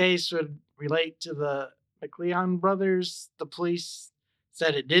this case would relate to the McLeon brothers, the police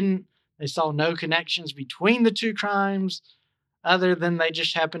said it didn't. They saw no connections between the two crimes other than they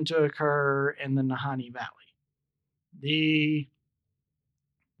just happened to occur in the Nahanni Valley.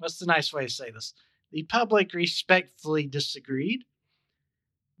 What's the nice way to say this? The public respectfully disagreed.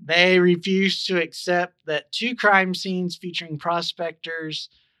 They refused to accept that two crime scenes featuring prospectors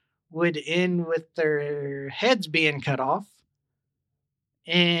would end with their heads being cut off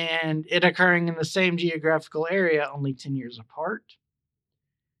and it occurring in the same geographical area only 10 years apart.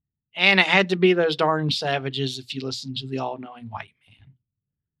 And it had to be those darn savages if you listen to the all-knowing white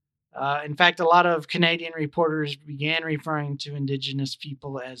man. In fact, a lot of Canadian reporters began referring to Indigenous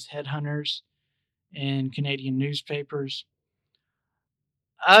people as headhunters in Canadian newspapers.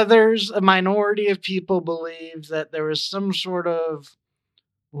 Others, a minority of people, believed that there was some sort of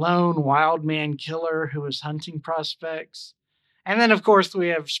lone wild man killer who was hunting prospects. And then, of course, we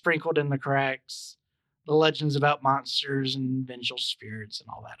have sprinkled in the cracks the legends about monsters and vengeful spirits and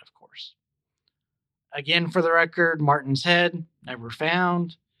all that, of course. Again, for the record, Martin's head never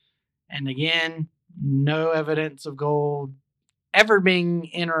found. And again, no evidence of gold ever being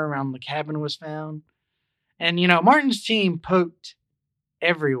in or around the cabin was found. And, Martin's team poked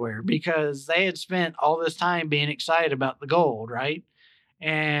everywhere because they had spent all this time being excited about the gold, right?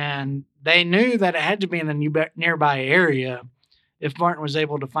 And they knew that it had to be in the nearby area if Martin was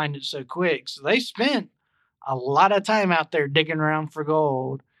able to find it so quick. So they spent a lot of time out there digging around for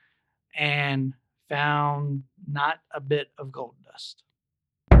gold and found not a bit of gold dust.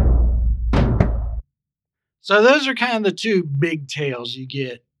 So those are kind of the two big tales you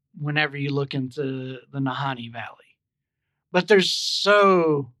get whenever you look into the Nahanni Valley. But there's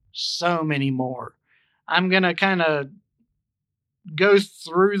so many more. I'm going to kind of go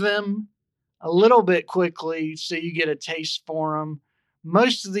through them a little bit quickly so you get a taste for them.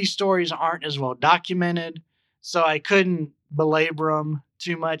 Most of these stories aren't as well documented, so I couldn't belabor them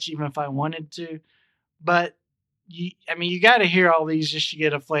too much even if I wanted to. But, you got to hear all these just to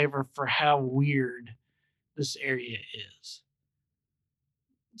get a flavor for how weird this area is.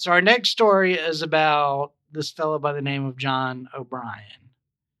 So our next story is about this fellow by the name of John O'Brien.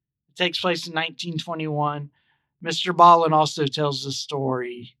 It takes place in 1921. Mr. Ballin also tells this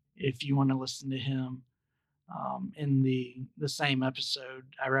story if you want to listen to him in the same episode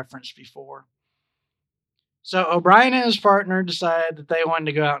I referenced before. So O'Brien and his partner decided that they wanted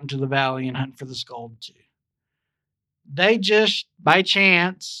to go out into the valley and hunt for this gold too. They just, by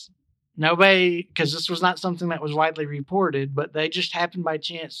chance, nobody, because this was not something that was widely reported, but they just happened by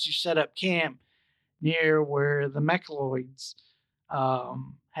chance to set up camp near where the Mechaloids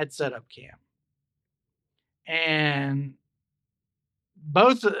had set up camp. And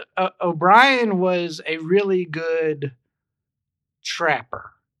both O'Brien was a really good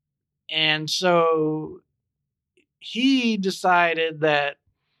trapper. And so he decided that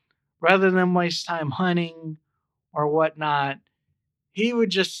rather than waste time hunting or whatnot, he would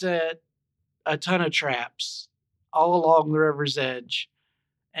just set a ton of traps all along the river's edge.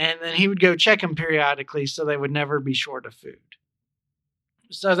 And then he would go check them periodically so they would never be short of food.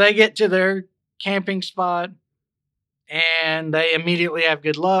 So they get to their camping spot and they immediately have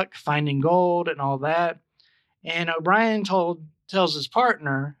good luck finding gold and all that. And O'Brien tells his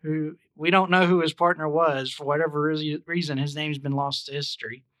partner, who we don't know who his partner was for whatever reason, his name's been lost to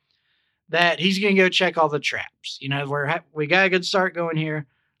history, that he's going to go check all the traps. You know, we got a good start going here.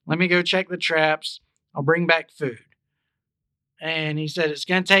 Let me go check the traps. I'll bring back food. And he said, it's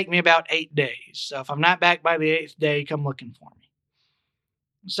going to take me about 8 days. So if I'm not back by the 8th day, come looking for me.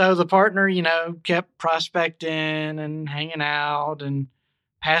 So the partner, kept prospecting and hanging out and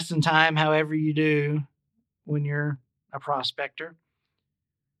passing time however you do when you're a prospector.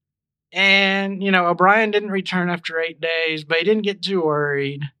 And, O'Brien didn't return after 8 days, but he didn't get too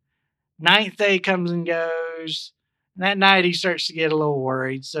worried. 9th day comes and goes. And that night he starts to get a little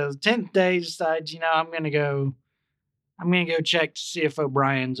worried. So the 10th day he decides, I'm going to go check to see if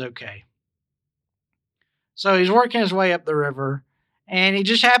O'Brien's okay. So he's working his way up the river, and he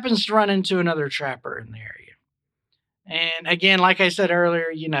just happens to run into another trapper in the area. And again, like I said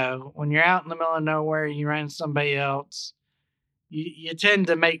earlier, when you're out in the middle of nowhere, you run into somebody else, you tend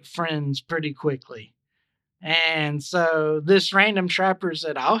to make friends pretty quickly. And so this random trapper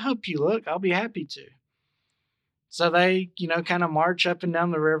said, I'll help you look. I'll be happy to. So they, kind of march up and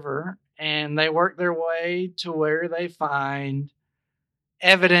down the river, and they work their way to where they find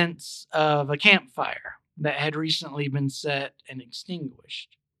evidence of a campfire that had recently been set and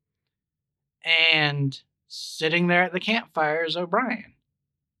extinguished. And sitting there at the campfire is O'Brien,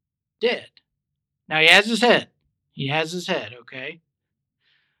 dead. Now he has his head. Okay?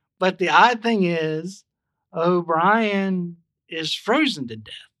 But the odd thing is, O'Brien is frozen to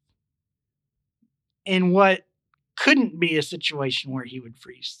death in what couldn't be a situation where he would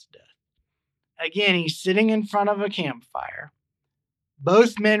freeze to death. Again, he's sitting in front of a campfire.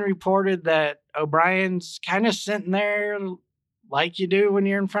 Both men reported that O'Brien's kind of sitting there like you do when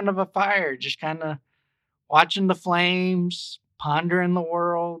you're in front of a fire, just kind of watching the flames, pondering the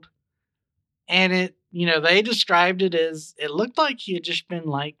world. And they described it as, it looked like he had just been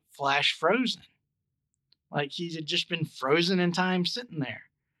like flash frozen. Like he had just been frozen in time sitting there.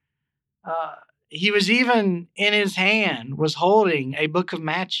 He was even, in his hand, was holding a book of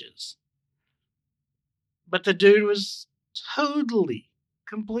matches. But the dude was totally,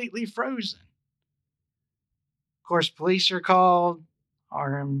 completely frozen. Of course, police are called.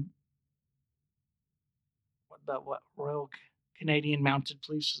 Royal Canadian Mounted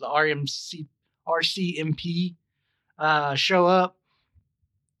Police, the RCMP, show up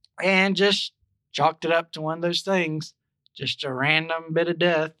and just chalked it up to one of those things. Just a random bit of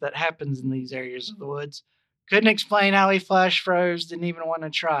death that happens in these areas of the woods. Couldn't explain how he flash froze, didn't even want to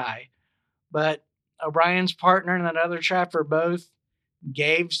try. But O'Brien's partner and that other trapper both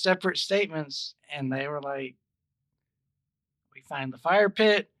gave separate statements, and they were like, we find the fire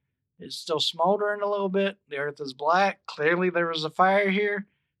pit. It's still smoldering a little bit. The earth is black. Clearly there was a fire here.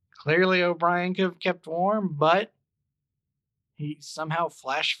 Clearly O'Brien could have kept warm, but he somehow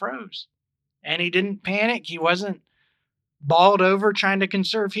flash froze. And he didn't panic. He wasn't balled over trying to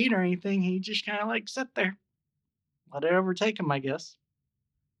conserve heat or anything. He just kind of like sat there. Let it overtake him, I guess.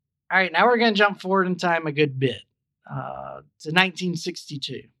 All right, now we're going to jump forward in time a good bit to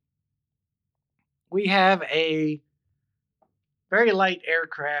 1962. We have a very light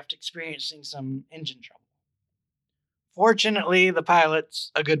aircraft experiencing some engine trouble. Fortunately, the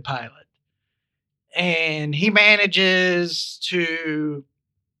pilot's a good pilot. And he manages to...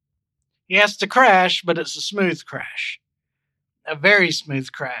 He has to crash, but it's a smooth crash. A very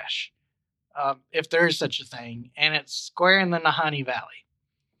smooth crash, if there is such a thing. And it's square in the Nahanni Valley.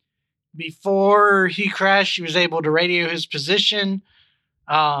 Before he crashed, he was able to radio his position.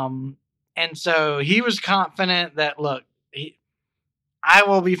 And so he was confident that, look, I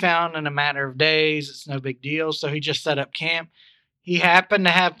will be found in a matter of days. It's no big deal. So he just set up camp. He happened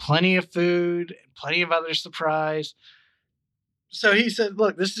to have plenty of food, plenty of other supplies. So he said,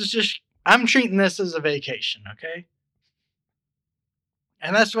 look, I'm treating this as a vacation, okay?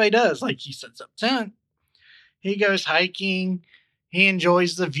 And that's what he does. Like, he sets up tent. He goes hiking. He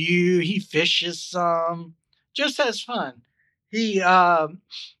enjoys the view. He fishes some. Just has fun. He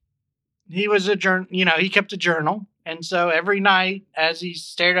he was a he kept a journal, and so every night as he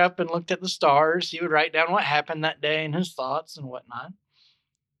stared up and looked at the stars, he would write down what happened that day and his thoughts and whatnot.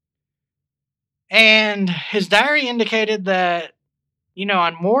 And his diary indicated that,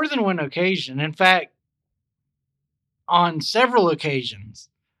 on more than one occasion, in fact, on several occasions,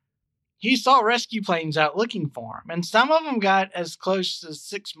 he saw rescue planes out looking for him, and some of them got as close as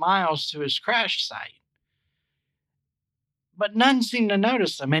 6 miles to his crash site. But none seemed to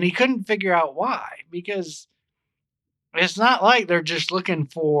notice him, and he couldn't figure out why, because it's not like they're just looking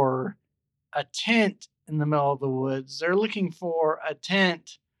for a tent in the middle of the woods. They're looking for a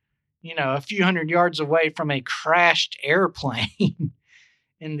tent, a few hundred yards away from a crashed airplane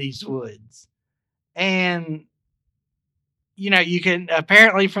in these woods. And, you can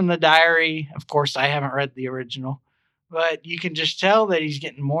apparently from the diary, of course, I haven't read the original, but you can just tell that he's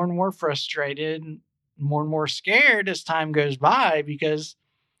getting more and more frustrated, more and more scared as time goes by because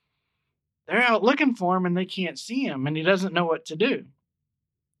they're out looking for him and they can't see him and he doesn't know what to do.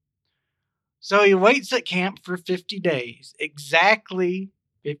 So he waits at camp for 50 days, exactly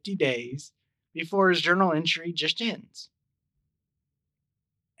 50 days, before his journal entry just ends.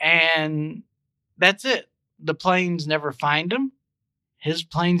 And that's it. The planes never find him. His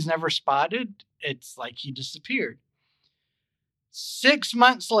plane's never spotted. It's like he disappeared. 6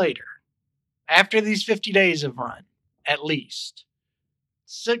 months later, after these 50 days have run, at least,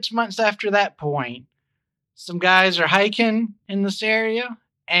 6 months after that point, some guys are hiking in this area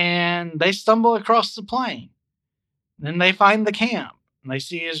and they stumble across the plane. Then they find the camp and they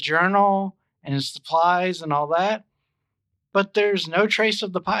see his journal and his supplies and all that, but there's no trace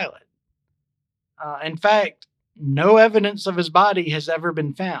of the pilot. In fact, no evidence of his body has ever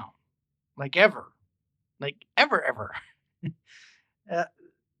been found. Ever. Ever.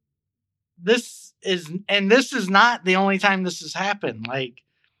 This is not the only time this has happened.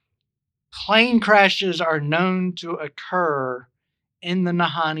 Plane crashes are known to occur in the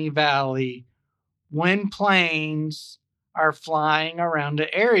Nahanni Valley when planes are flying around an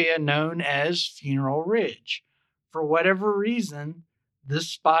area known as Funeral Ridge. For whatever reason, this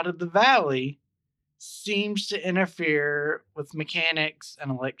spot of the valley seems to interfere with mechanics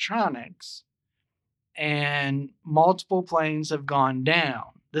and electronics, and multiple planes have gone down.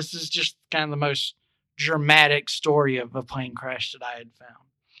 This is just kind of the most dramatic story of a plane crash that I had found.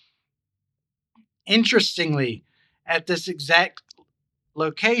 Interestingly, at this exact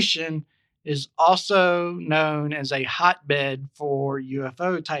location is also known as a hotbed for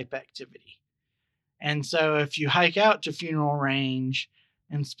UFO type activity. And so if you hike out to Funeral Range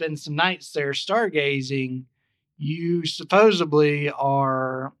and spend some nights there stargazing, you supposedly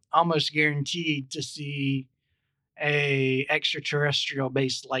are almost guaranteed to see a extraterrestrial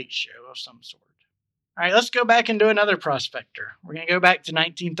based light show of some sort. All right, let's go back and do another prospector. We're going to go back to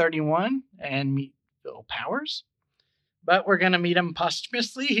 1931 and meet Phil Powers. But we're going to meet him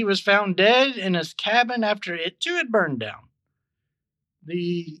posthumously. He was found dead in his cabin after it too had burned down.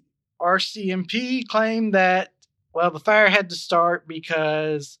 The RCMP claimed that, the fire had to start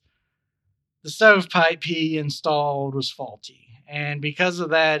because the stovepipe he installed was faulty. And because of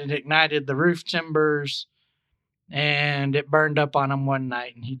that, it ignited the roof timbers and it burned up on him one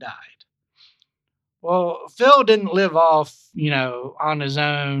night and he died. Well, Phil didn't live off, on his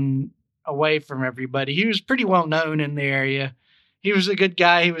own away from everybody. He was pretty well known in the area. He was a good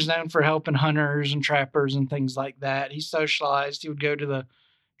guy. He was known for helping hunters and trappers and things like that. He socialized. He would go to the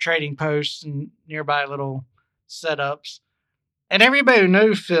trading posts and nearby little setups. And everybody who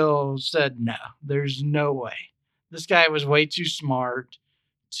knew Phil said, no, there's no way. This guy was way too smart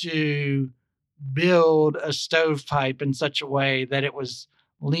to build a stovepipe in such a way that it was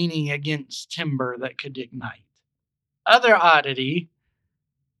leaning against timber that could ignite. Other oddity,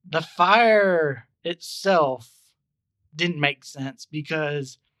 the fire itself didn't make sense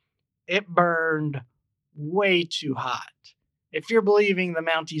because it burned way too hot. If you're believing the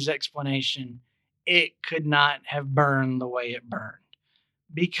Mounties explanation, it could not have burned the way it burned.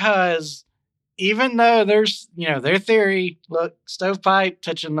 Because even though there's, their theory, look, stovepipe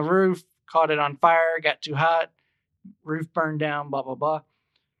touching the roof, caught it on fire, got too hot, roof burned down, blah, blah, blah.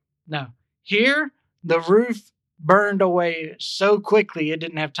 No. Here, the roof burned away so quickly it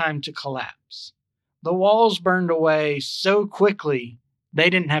didn't have time to collapse. The walls burned away so quickly they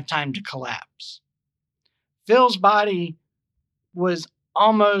didn't have time to collapse. Phil's body was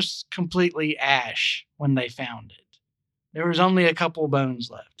almost completely ash when they found it. There was only a couple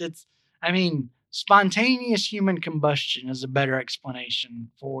bones left. Spontaneous human combustion is a better explanation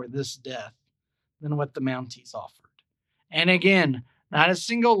for this death than what the Mounties offered. And again, not a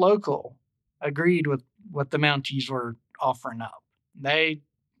single local agreed with what the Mounties were offering up. They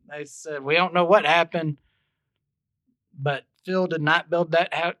they said, we don't know what happened, but Phil did not build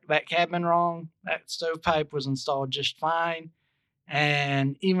that cabin wrong. That stovepipe was installed just fine.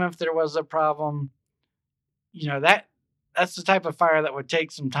 And even if there was a problem, that's the type of fire that would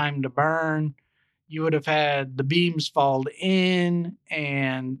take some time to burn. You would have had the beams fall in,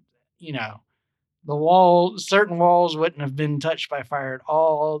 and you know certain walls wouldn't have been touched by fire at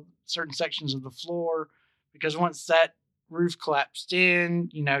all. Certain sections of the floor, because once that roof collapsed in,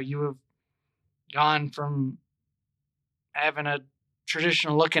 you have gone from having a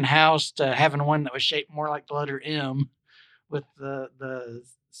traditional looking house to having one that was shaped more like the letter M with the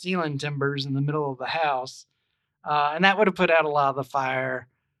ceiling timbers in the middle of the house. And that would have put out a lot of the fire.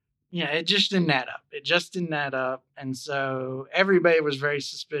 It just didn't add up. It just didn't add up. And so everybody was very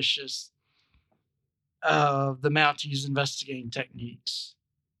suspicious of the Mounties' investigating techniques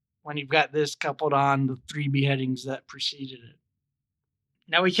when you've got this coupled on the 3 beheadings that preceded it.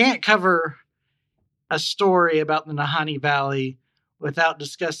 Now, we can't cover a story about the Nahanni Valley without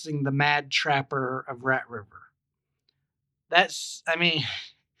discussing the Mad Trapper of Rat River. This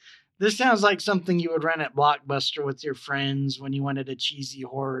sounds like something you would rent at Blockbuster with your friends when you wanted a cheesy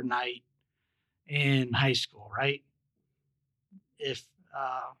horror night in high school, right? If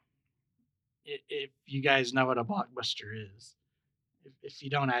you guys know what a Blockbuster is. If you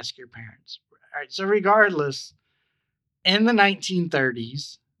don't, ask your parents. All right, so regardless, in the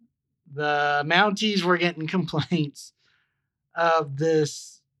 1930s, the Mounties were getting complaints of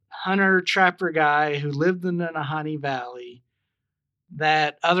this hunter-trapper guy who lived in the Nahanni Valley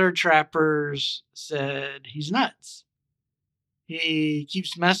that other trappers said he's nuts. He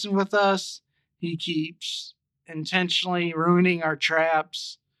keeps messing with us. He keeps intentionally ruining our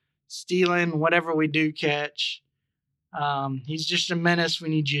traps, stealing whatever we do catch. He's just a menace. We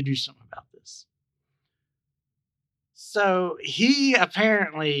need you to do something about this. So he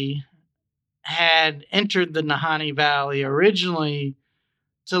apparently had entered the Nahanni Valley originally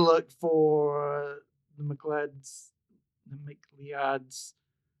to look for the McLeod's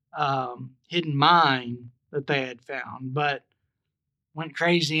hidden mine that they had found, but went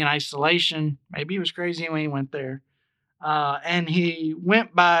crazy in isolation. Maybe he was crazy when he went there. And he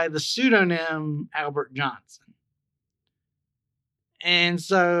went by the pseudonym Albert Johnson. And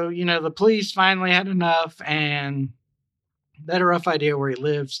so, the police finally had enough, and they had a rough idea where he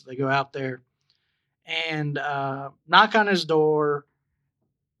lived, so they go out there and knock on his door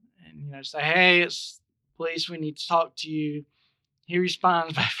and, say, hey, it's police, we need to talk to you. He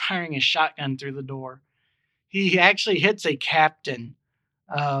responds by firing a shotgun through the door. He actually hits a captain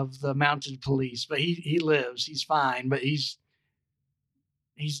of the mounted police, but he lives. He's fine, but he's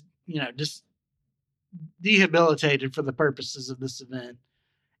just rehabilitated for the purposes of this event.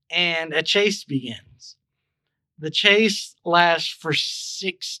 And a chase begins. The chase lasts for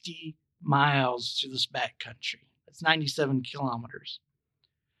 60 miles through this backcountry. That's 97 kilometers.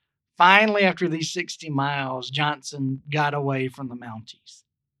 Finally, after these 60 miles, Johnson got away from the Mounties.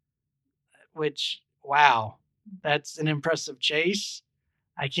 Which, wow, that's an impressive chase.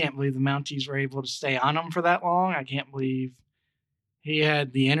 I can't believe the Mounties were able to stay on him for that long. I can't believe he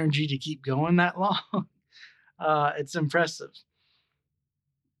had the energy to keep going that long. It's impressive.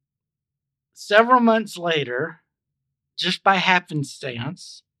 Several months later, just by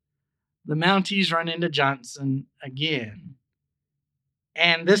happenstance, the Mounties run into Johnson again.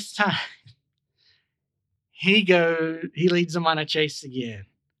 And this time, he leads them on a chase again.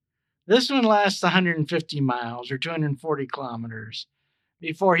 This one lasts 150 miles or 240 kilometers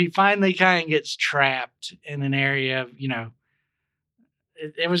before he finally kind of gets trapped in an area of,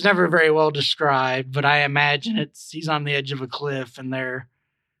 it was never very well described, but I imagine he's on the edge of a cliff and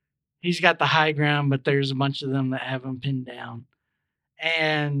he's got the high ground, but there's a bunch of them that have him pinned down.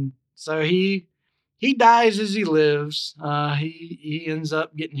 And so he dies as he lives. He ends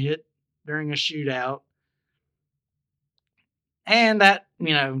up getting hit during a shootout. And that,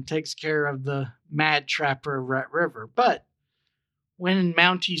 takes care of the Mad Trapper of Rat River. But when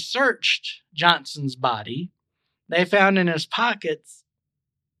Mounties searched Johnson's body, they found in his pockets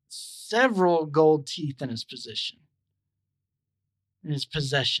several gold teeth in his possession.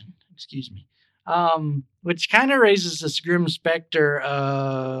 Which kind of raises this grim specter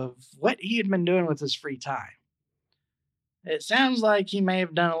of what he had been doing with his free time. It sounds like he may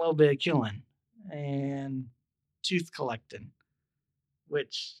have done a little bit of killing and tooth collecting,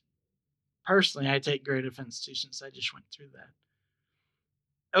 which personally I take great offense to since I just went through that.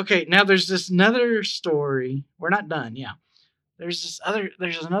 Okay, now there's this another story. We're not done, yeah. There's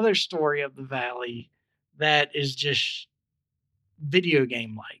another story of the valley that is just video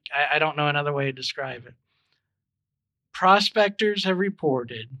game like. I don't know another way to describe it. Prospectors have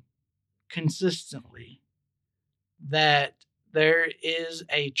reported consistently that there is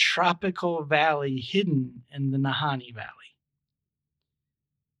a tropical valley hidden in the Nahanni Valley.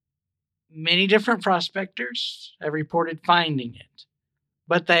 Many different prospectors have reported finding it,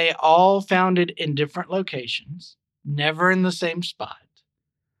 but they all found it in different locations, never in the same spot.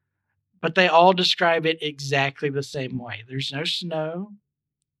 But they all describe it exactly the same way. There's no snow.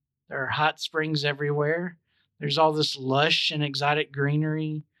 There are hot springs everywhere. There's all this lush and exotic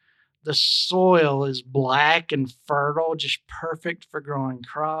greenery. The soil is black and fertile, just perfect for growing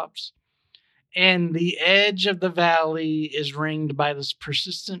crops. And the edge of the valley is ringed by this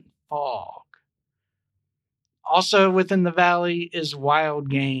persistent fog. Also within the valley is wild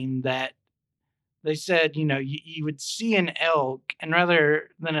game that they said, you would see an elk, and rather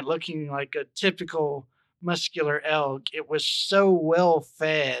than it looking like a typical muscular elk, it was so well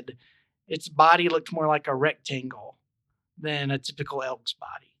fed, its body looked more like a rectangle than a typical elk's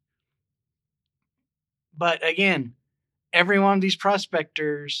body. But again, every one of these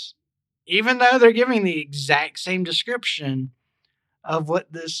prospectors, even though they're giving the exact same description of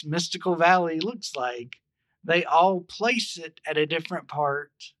what this mystical valley looks like, they all place it at a different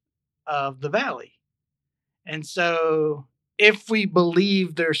part of the valley. And so, if we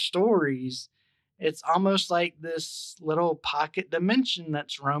believe their stories, it's almost like this little pocket dimension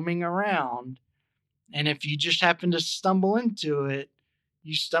that's roaming around. And if you just happen to stumble into it,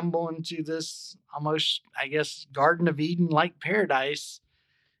 you stumble into this almost, I guess, Garden of Eden like paradise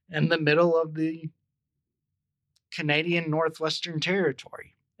in the middle of the Canadian Northwestern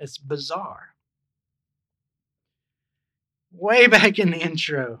Territory. It's bizarre. Way back in the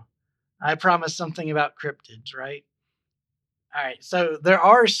intro, I promised something about cryptids, right? All right, so there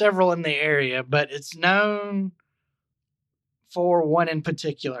are several in the area, but it's known for one in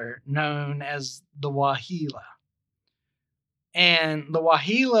particular, known as the Wahila. And the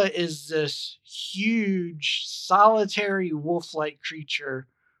Wahila is this huge, solitary wolf like creature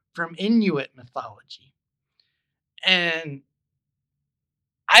from Inuit mythology. And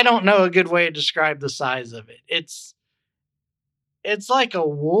I don't know a good way to describe the size of it. It's like a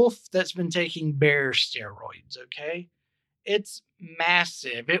wolf that's been taking bear steroids, okay? It's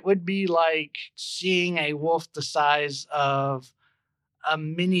massive. It would be like seeing a wolf the size of a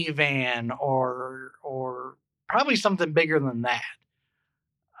minivan or probably something bigger than that.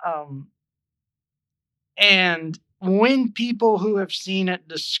 And when people who have seen it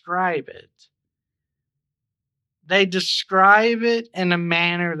describe it, they describe it in a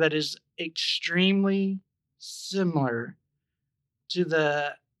manner that is extremely similar to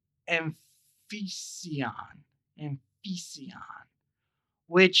the Amphision,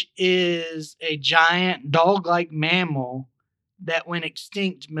 which is a giant dog-like mammal that went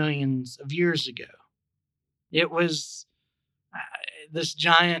extinct millions of years ago. It was this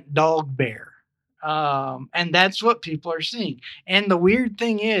giant dog bear. And that's what people are seeing. And the weird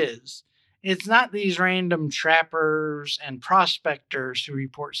thing is, it's not these random trappers and prospectors who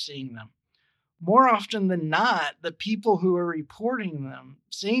report seeing them. More often than not, the people who are reporting them,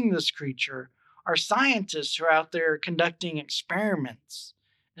 seeing this creature, are scientists who are out there conducting experiments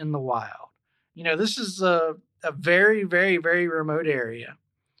in the wild. This is a very, very, very remote area.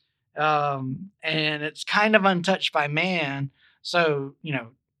 And it's kind of untouched by man. So,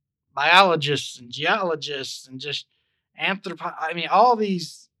 biologists and geologists and just all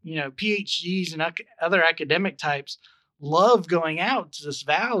these, PhDs and other academic types love going out to this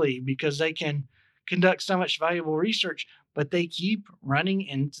valley because they can conduct so much valuable research, but they keep running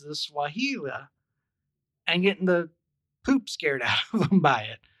into this Wahila and getting the poop scared out of them by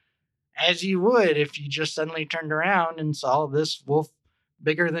it. As you would if you just suddenly turned around and saw this wolf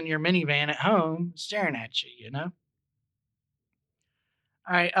bigger than your minivan at home staring at you, All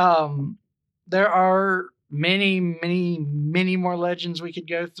right, there are many, many, many more legends we could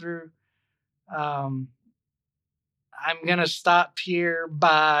go through. I'm going to stop here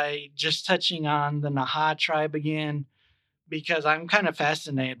by just touching on the Naha tribe again, because I'm kind of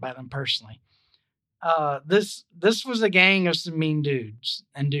fascinated by them personally. This was a gang of some mean dudes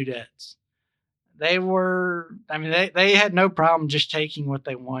and dudettes. They had no problem just taking what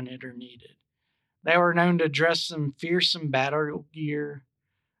they wanted or needed. They were known to dress some fearsome battle gear.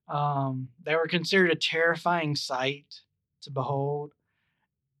 They were considered a terrifying sight to behold,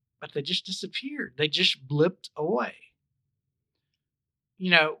 but they just disappeared. They just blipped away.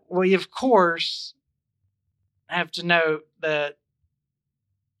 We of course have to note that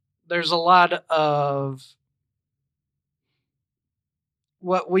there's a lot of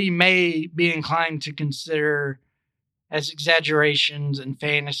what we may be inclined to consider as exaggerations and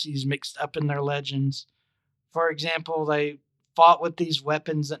fantasies mixed up in their legends. For example, they fought with these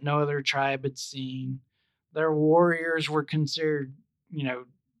weapons that no other tribe had seen. Their warriors were considered,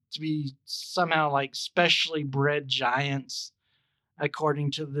 to be somehow like specially bred giants,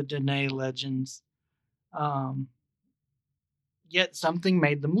 according to the Dene legends. Um, Yet something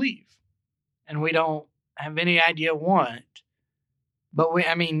made them leave, and we don't have any idea what. But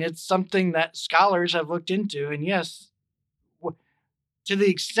it's something that scholars have looked into, and yes, to the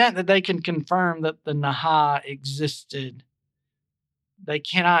extent that they can confirm that the Naha existed, they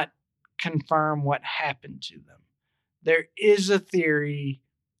cannot confirm what happened to them. There is a theory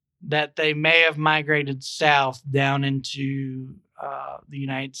that they may have migrated south down into the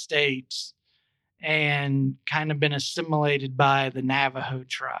United States and kind of been assimilated by the Navajo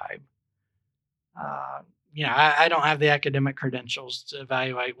tribe. I don't have the academic credentials to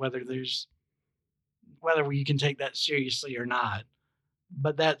evaluate whether you can take that seriously or not.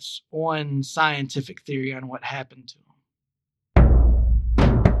 But that's one scientific theory on what happened to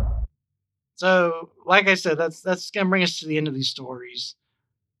them. So, like I said, that's going to bring us to the end of these stories.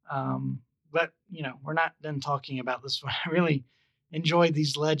 But we're not done talking about this one. I really enjoyed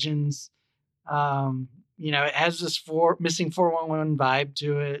these legends. It has this missing 411 vibe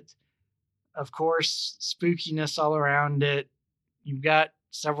to it. Of course, spookiness all around it. You've got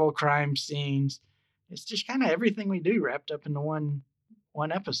several crime scenes. It's just kind of everything we do wrapped up into one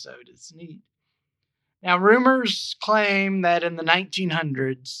episode. It's neat. Now, rumors claim that in the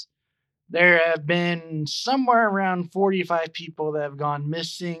 1900s, there have been somewhere around 45 people that have gone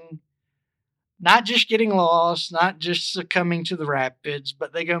missing. Not just getting lost, not just succumbing to the rapids,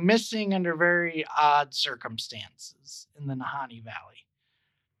 but they go missing under very odd circumstances in the Nahanni Valley.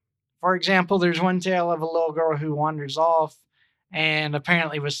 For example, there's one tale of a little girl who wanders off and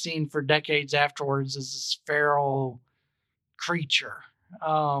apparently was seen for decades afterwards as this feral creature.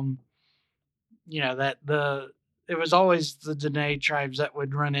 It was always the Dene tribes that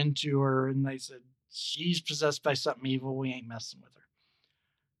would run into her, and they said, she's possessed by something evil, we ain't messing with her.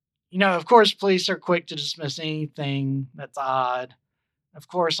 Of course, police are quick to dismiss anything that's odd. Of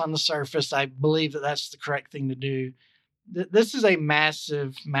course, on the surface, I believe that that's the correct thing to do. This is a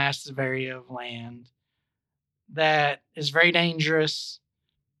massive, massive area of land that is very dangerous,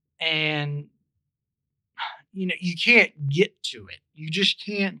 and you can't get to it. You just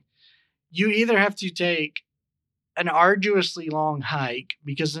can't. You either have to take an arduously long hike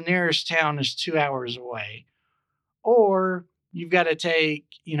because the nearest town is 2 hours away, or you've got to take,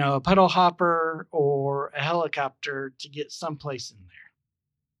 a puddle hopper or a helicopter to get someplace in there.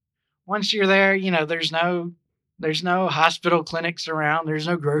 Once you're there, there's no hospital clinics around. There's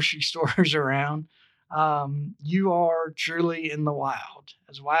no grocery stores around. You are truly in the wild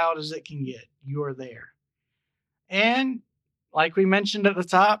as it can get. You are there. And like we mentioned at the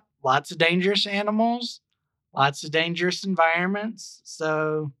top, lots of dangerous animals, lots of dangerous environments.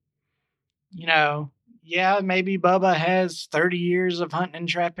 So, maybe Bubba has 30 years of hunting and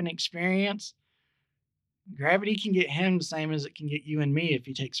trapping experience. Gravity can get him the same as it can get you and me if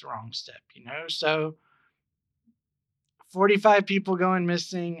he takes a wrong step, So 45 people going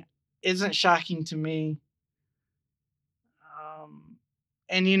missing isn't shocking to me.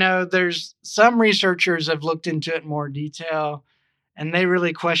 There's some researchers have looked into it in more detail, and they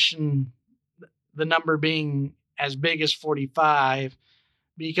really question the number being as big as 45,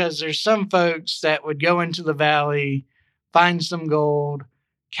 because there's some folks that would go into the valley, find some gold,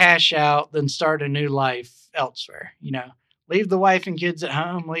 cash out, then start a new life elsewhere. Leave the wife and kids at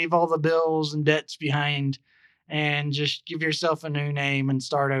home, leave all the bills and debts behind, and just give yourself a new name and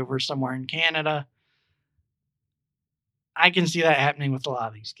start over somewhere in Canada. I can see that happening with a lot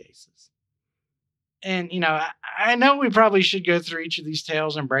of these cases. And, I know we probably should go through each of these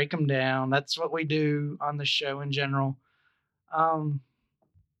tales and break them down. That's what we do on the show in general. But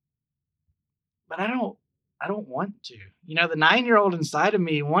I don't want to. The 9-year-old inside of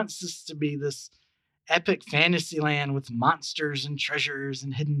me wants this to be this epic fantasy land with monsters and treasures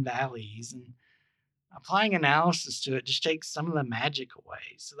and hidden valleys. And applying analysis to it just takes some of the magic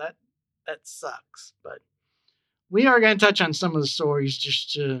away. So that sucks. But we are going to touch on some of the stories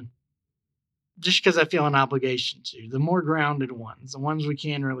just because I feel an obligation to. The more grounded ones, the ones we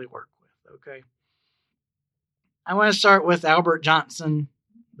can really work with, okay? I want to start with Albert Johnson,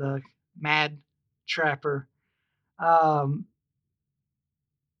 the Mad Trapper.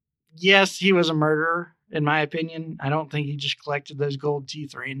 Yes, he was a murderer, in my opinion. I don't think he just collected those gold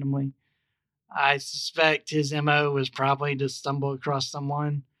teeth randomly. I suspect his MO was probably to stumble across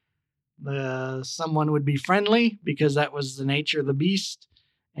someone. Someone would be friendly because that was the nature of the beast.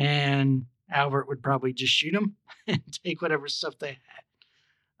 and Albert would probably just shoot him and take whatever stuff they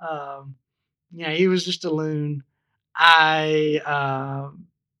had. Yeah, he was just a loon. I uh,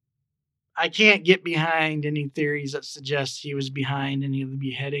 I can't get behind any theories that suggest he was behind any of the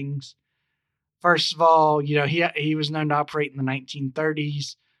beheadings. First of all, he was known to operate in the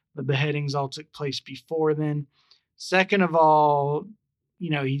 1930s. The beheadings all took place before then. Second of all,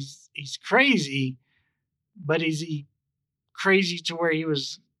 he's crazy, but is he crazy to where he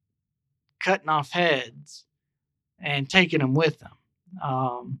was cutting off heads and taking them with him?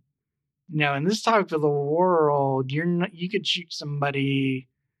 In this type of the world, you could shoot somebody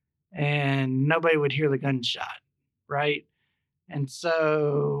and nobody would hear the gunshot, right? And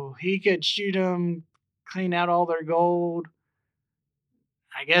so he could shoot them, clean out all their gold,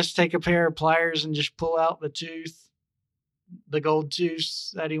 I guess take a pair of pliers and just pull out the gold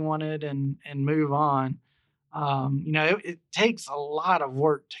tooth that he wanted, and move on. It takes a lot of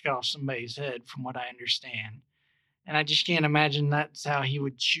work to cut off somebody's head, from what I understand. And I just can't imagine that's how he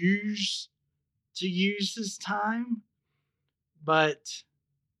would choose to use his time. But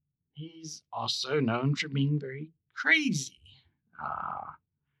he's also known for being very crazy.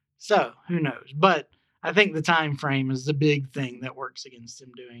 So who knows? But I think the time frame is the big thing that works against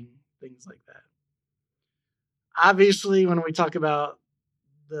him doing things like that. Obviously, when we talk about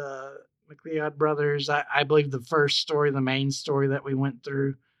the McLeod brothers, I believe the first story, the main story that we went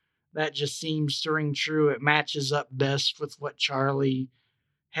through, that just seems to ring true. It matches up best with what Charlie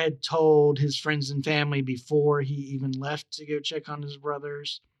had told his friends and family before he even left to go check on his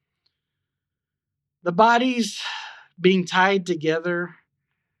brothers. The bodies being tied together,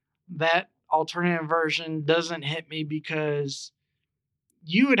 that alternative version doesn't hit me, because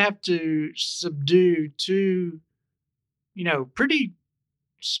you would have to subdue two, pretty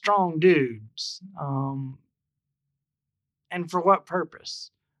strong dudes. And for what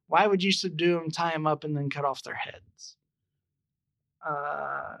purpose? Why would you subdue them, tie them up, and then cut off their heads?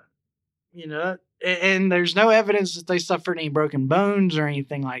 And there's no evidence that they suffered any broken bones or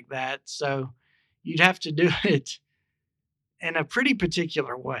anything like that. So you'd have to do it in a pretty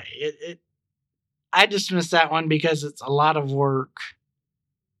particular way. I dismiss that one because it's a lot of work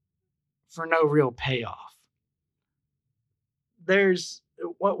for no real payoff. There's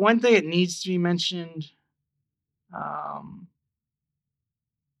one thing that needs to be mentioned.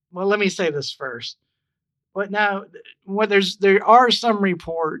 Well, let me say this first. But now, there are some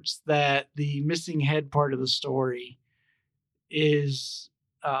reports that the missing head part of the story is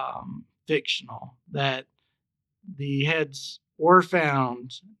fictional. That the heads were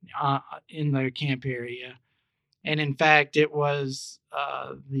found in the camp area, and in fact, it was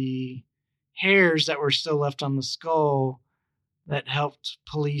the hairs that were still left on the skull that helped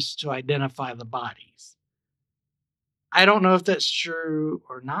police to identify the bodies. I don't know if that's true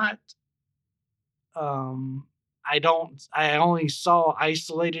or not. I only saw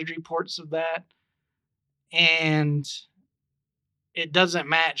isolated reports of that, and it doesn't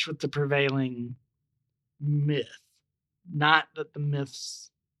match with the prevailing myth. Not that the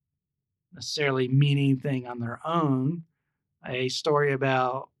myths necessarily mean anything on their own. A story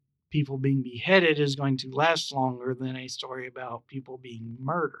about people being beheaded is going to last longer than a story about people being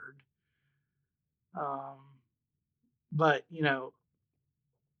murdered. But,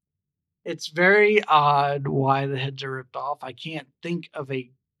 it's very odd why the heads are ripped off. I can't think of a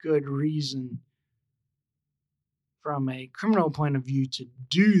good reason from a criminal point of view to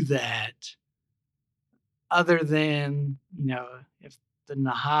do that, other than, if the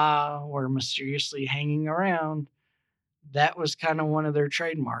Naha were mysteriously hanging around, that was kind of one of their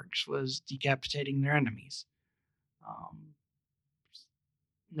trademarks, was decapitating their enemies.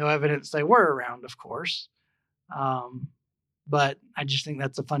 No evidence they were around, of course. But I just think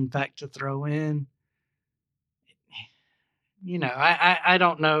that's a fun fact to throw in. I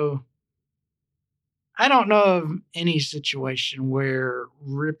don't know. I don't know of any situation where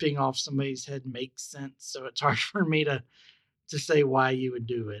ripping off somebody's head makes sense. So it's hard for me to say why you would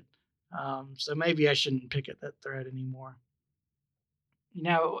do it. So maybe I shouldn't pick at that thread anymore.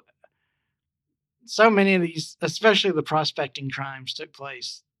 So many of these, especially the prospecting crimes, took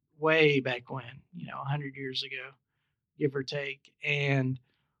place way back when, 100 years ago, give or take. And,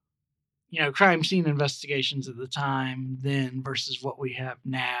 crime scene investigations at the time then versus what we have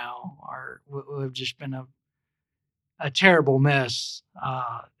now would have just been a terrible mess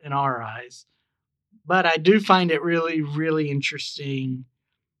in our eyes. But I do find it really, really interesting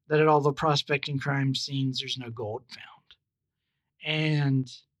that at all the prospecting crime scenes, there's no gold found. And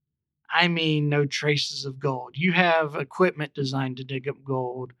I mean, no traces of gold. You have equipment designed to dig up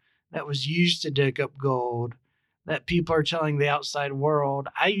gold that was used to dig up gold, that people are telling the outside world,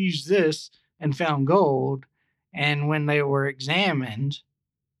 I used this and found gold. And when they were examined,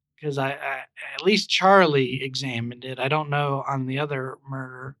 because I at least Charlie examined it. I don't know on the other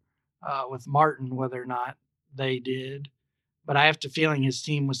murder with Martin whether or not they did, but I have to feeling his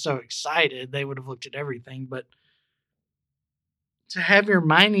team was so excited they would have looked at everything. But to have your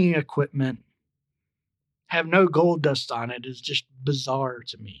mining equipment have no gold dust on it is just bizarre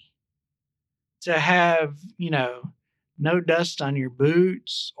to me. To have, no dust on your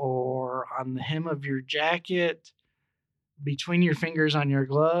boots or on the hem of your jacket, between your fingers on your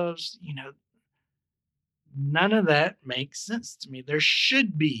gloves, none of that makes sense to me. There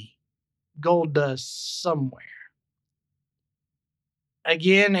should be gold dust somewhere.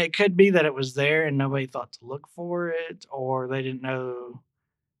 Again, it could be that it was there and nobody thought to look for it, or they didn't know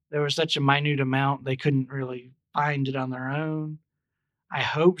there was such a minute amount they couldn't really find it on their own. I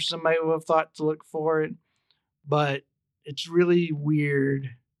hope somebody would have thought to look for it, but it's really weird,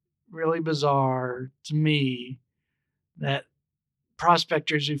 really bizarre to me that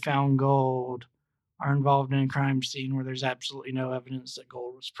prospectors who found gold are involved in a crime scene where there's absolutely no evidence that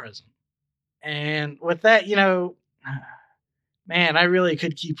gold was present. And with that, man, I really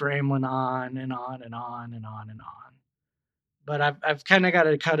could keep rambling on and on and on and on and on. But I've kind of got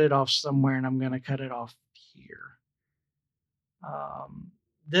to cut it off somewhere, and I'm going to cut it off here.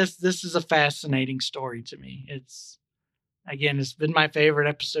 This is a fascinating story to me. It's been my favorite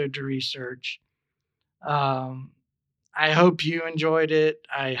episode to research. I hope you enjoyed it.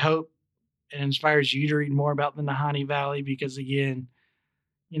 I hope it inspires you to read more about the Nahanni Valley because, again,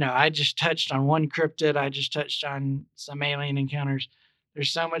 I just touched on one cryptid. I just touched on some alien encounters.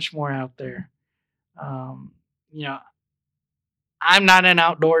 There's so much more out there. I'm not an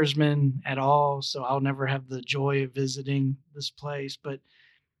outdoorsman at all, so I'll never have the joy of visiting this place, but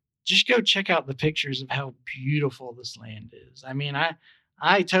just go check out the pictures of how beautiful this land is. I mean, I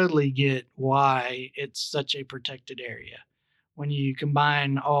totally get why it's such a protected area. When you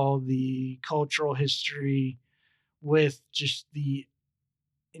combine all the cultural history with just the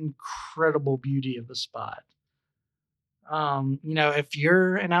incredible beauty of the spot. If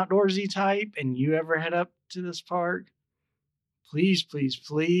you're an outdoorsy type and you ever head up to this park, please, please,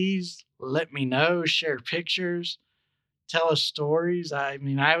 please let me know. Share pictures, tell us stories. I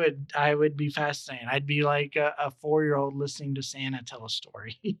mean, I would be fascinated. I'd be like a 4-year-old listening to Santa tell a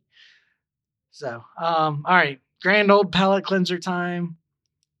story. So, all right, grand old palate cleanser time.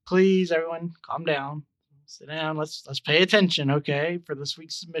 Please, everyone, calm down. Sit down. Let's pay attention, okay, for this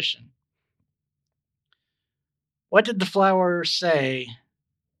week's submission. What did the flower say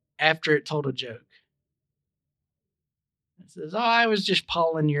after it told a joke? It says, "Oh, I was just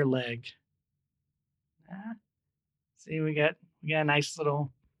pawing your leg." See, we got a nice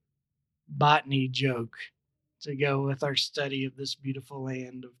little botany joke to go with our study of this beautiful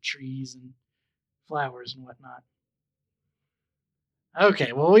land of trees and flowers and whatnot.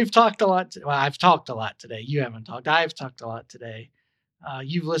 Okay, well, we've talked a lot. I've talked a lot today. You haven't talked. I've talked a lot today.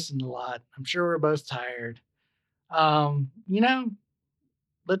 You've listened a lot. I'm sure we're both tired.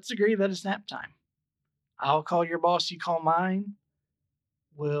 Let's agree that it's nap time. I'll call your boss. You call mine.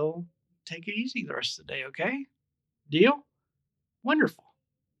 We'll take it easy the rest of the day, okay? Deal? Wonderful.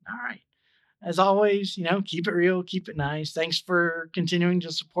 All right. As always, keep it real, keep it nice. Thanks for continuing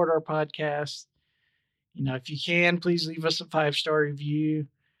to support our podcast. If you can, please leave us a 5-star review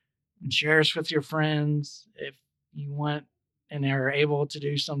and share us with your friends. If you want and are able to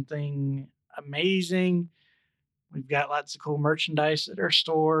do something amazing, we've got lots of cool merchandise at our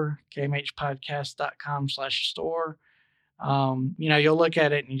store, kmhpodcast.com/store. You'll look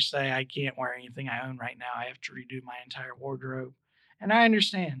at it and you say, I can't wear anything I own right now. I have to redo my entire wardrobe. And I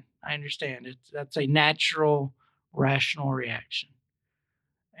understand. That's a natural, rational reaction.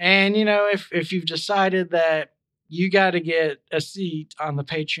 And, if you've decided that you got to get a seat on the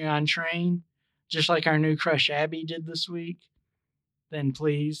Patreon train, just like our new crush Abby did this week, then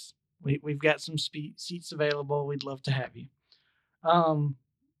please, we've got some seats available. We'd love to have you.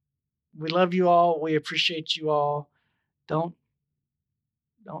 We love you all. We appreciate you all. Don't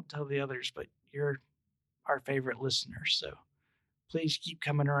tell the others, but you're our favorite listeners. So please keep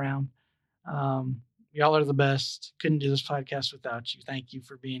coming around. Y'all are the best. Couldn't do this podcast without you. Thank you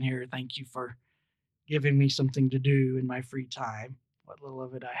for being here. Thank you for giving me something to do in my free time, what little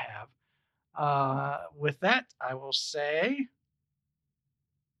of it I have. With that, I will say,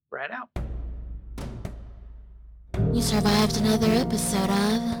 Brad out. You survived another episode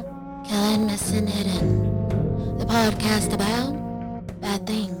of Killing, Missing, Hidden, the podcast about bad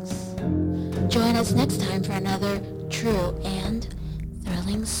things. Join us next time for another true and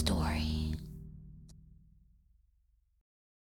thrilling story.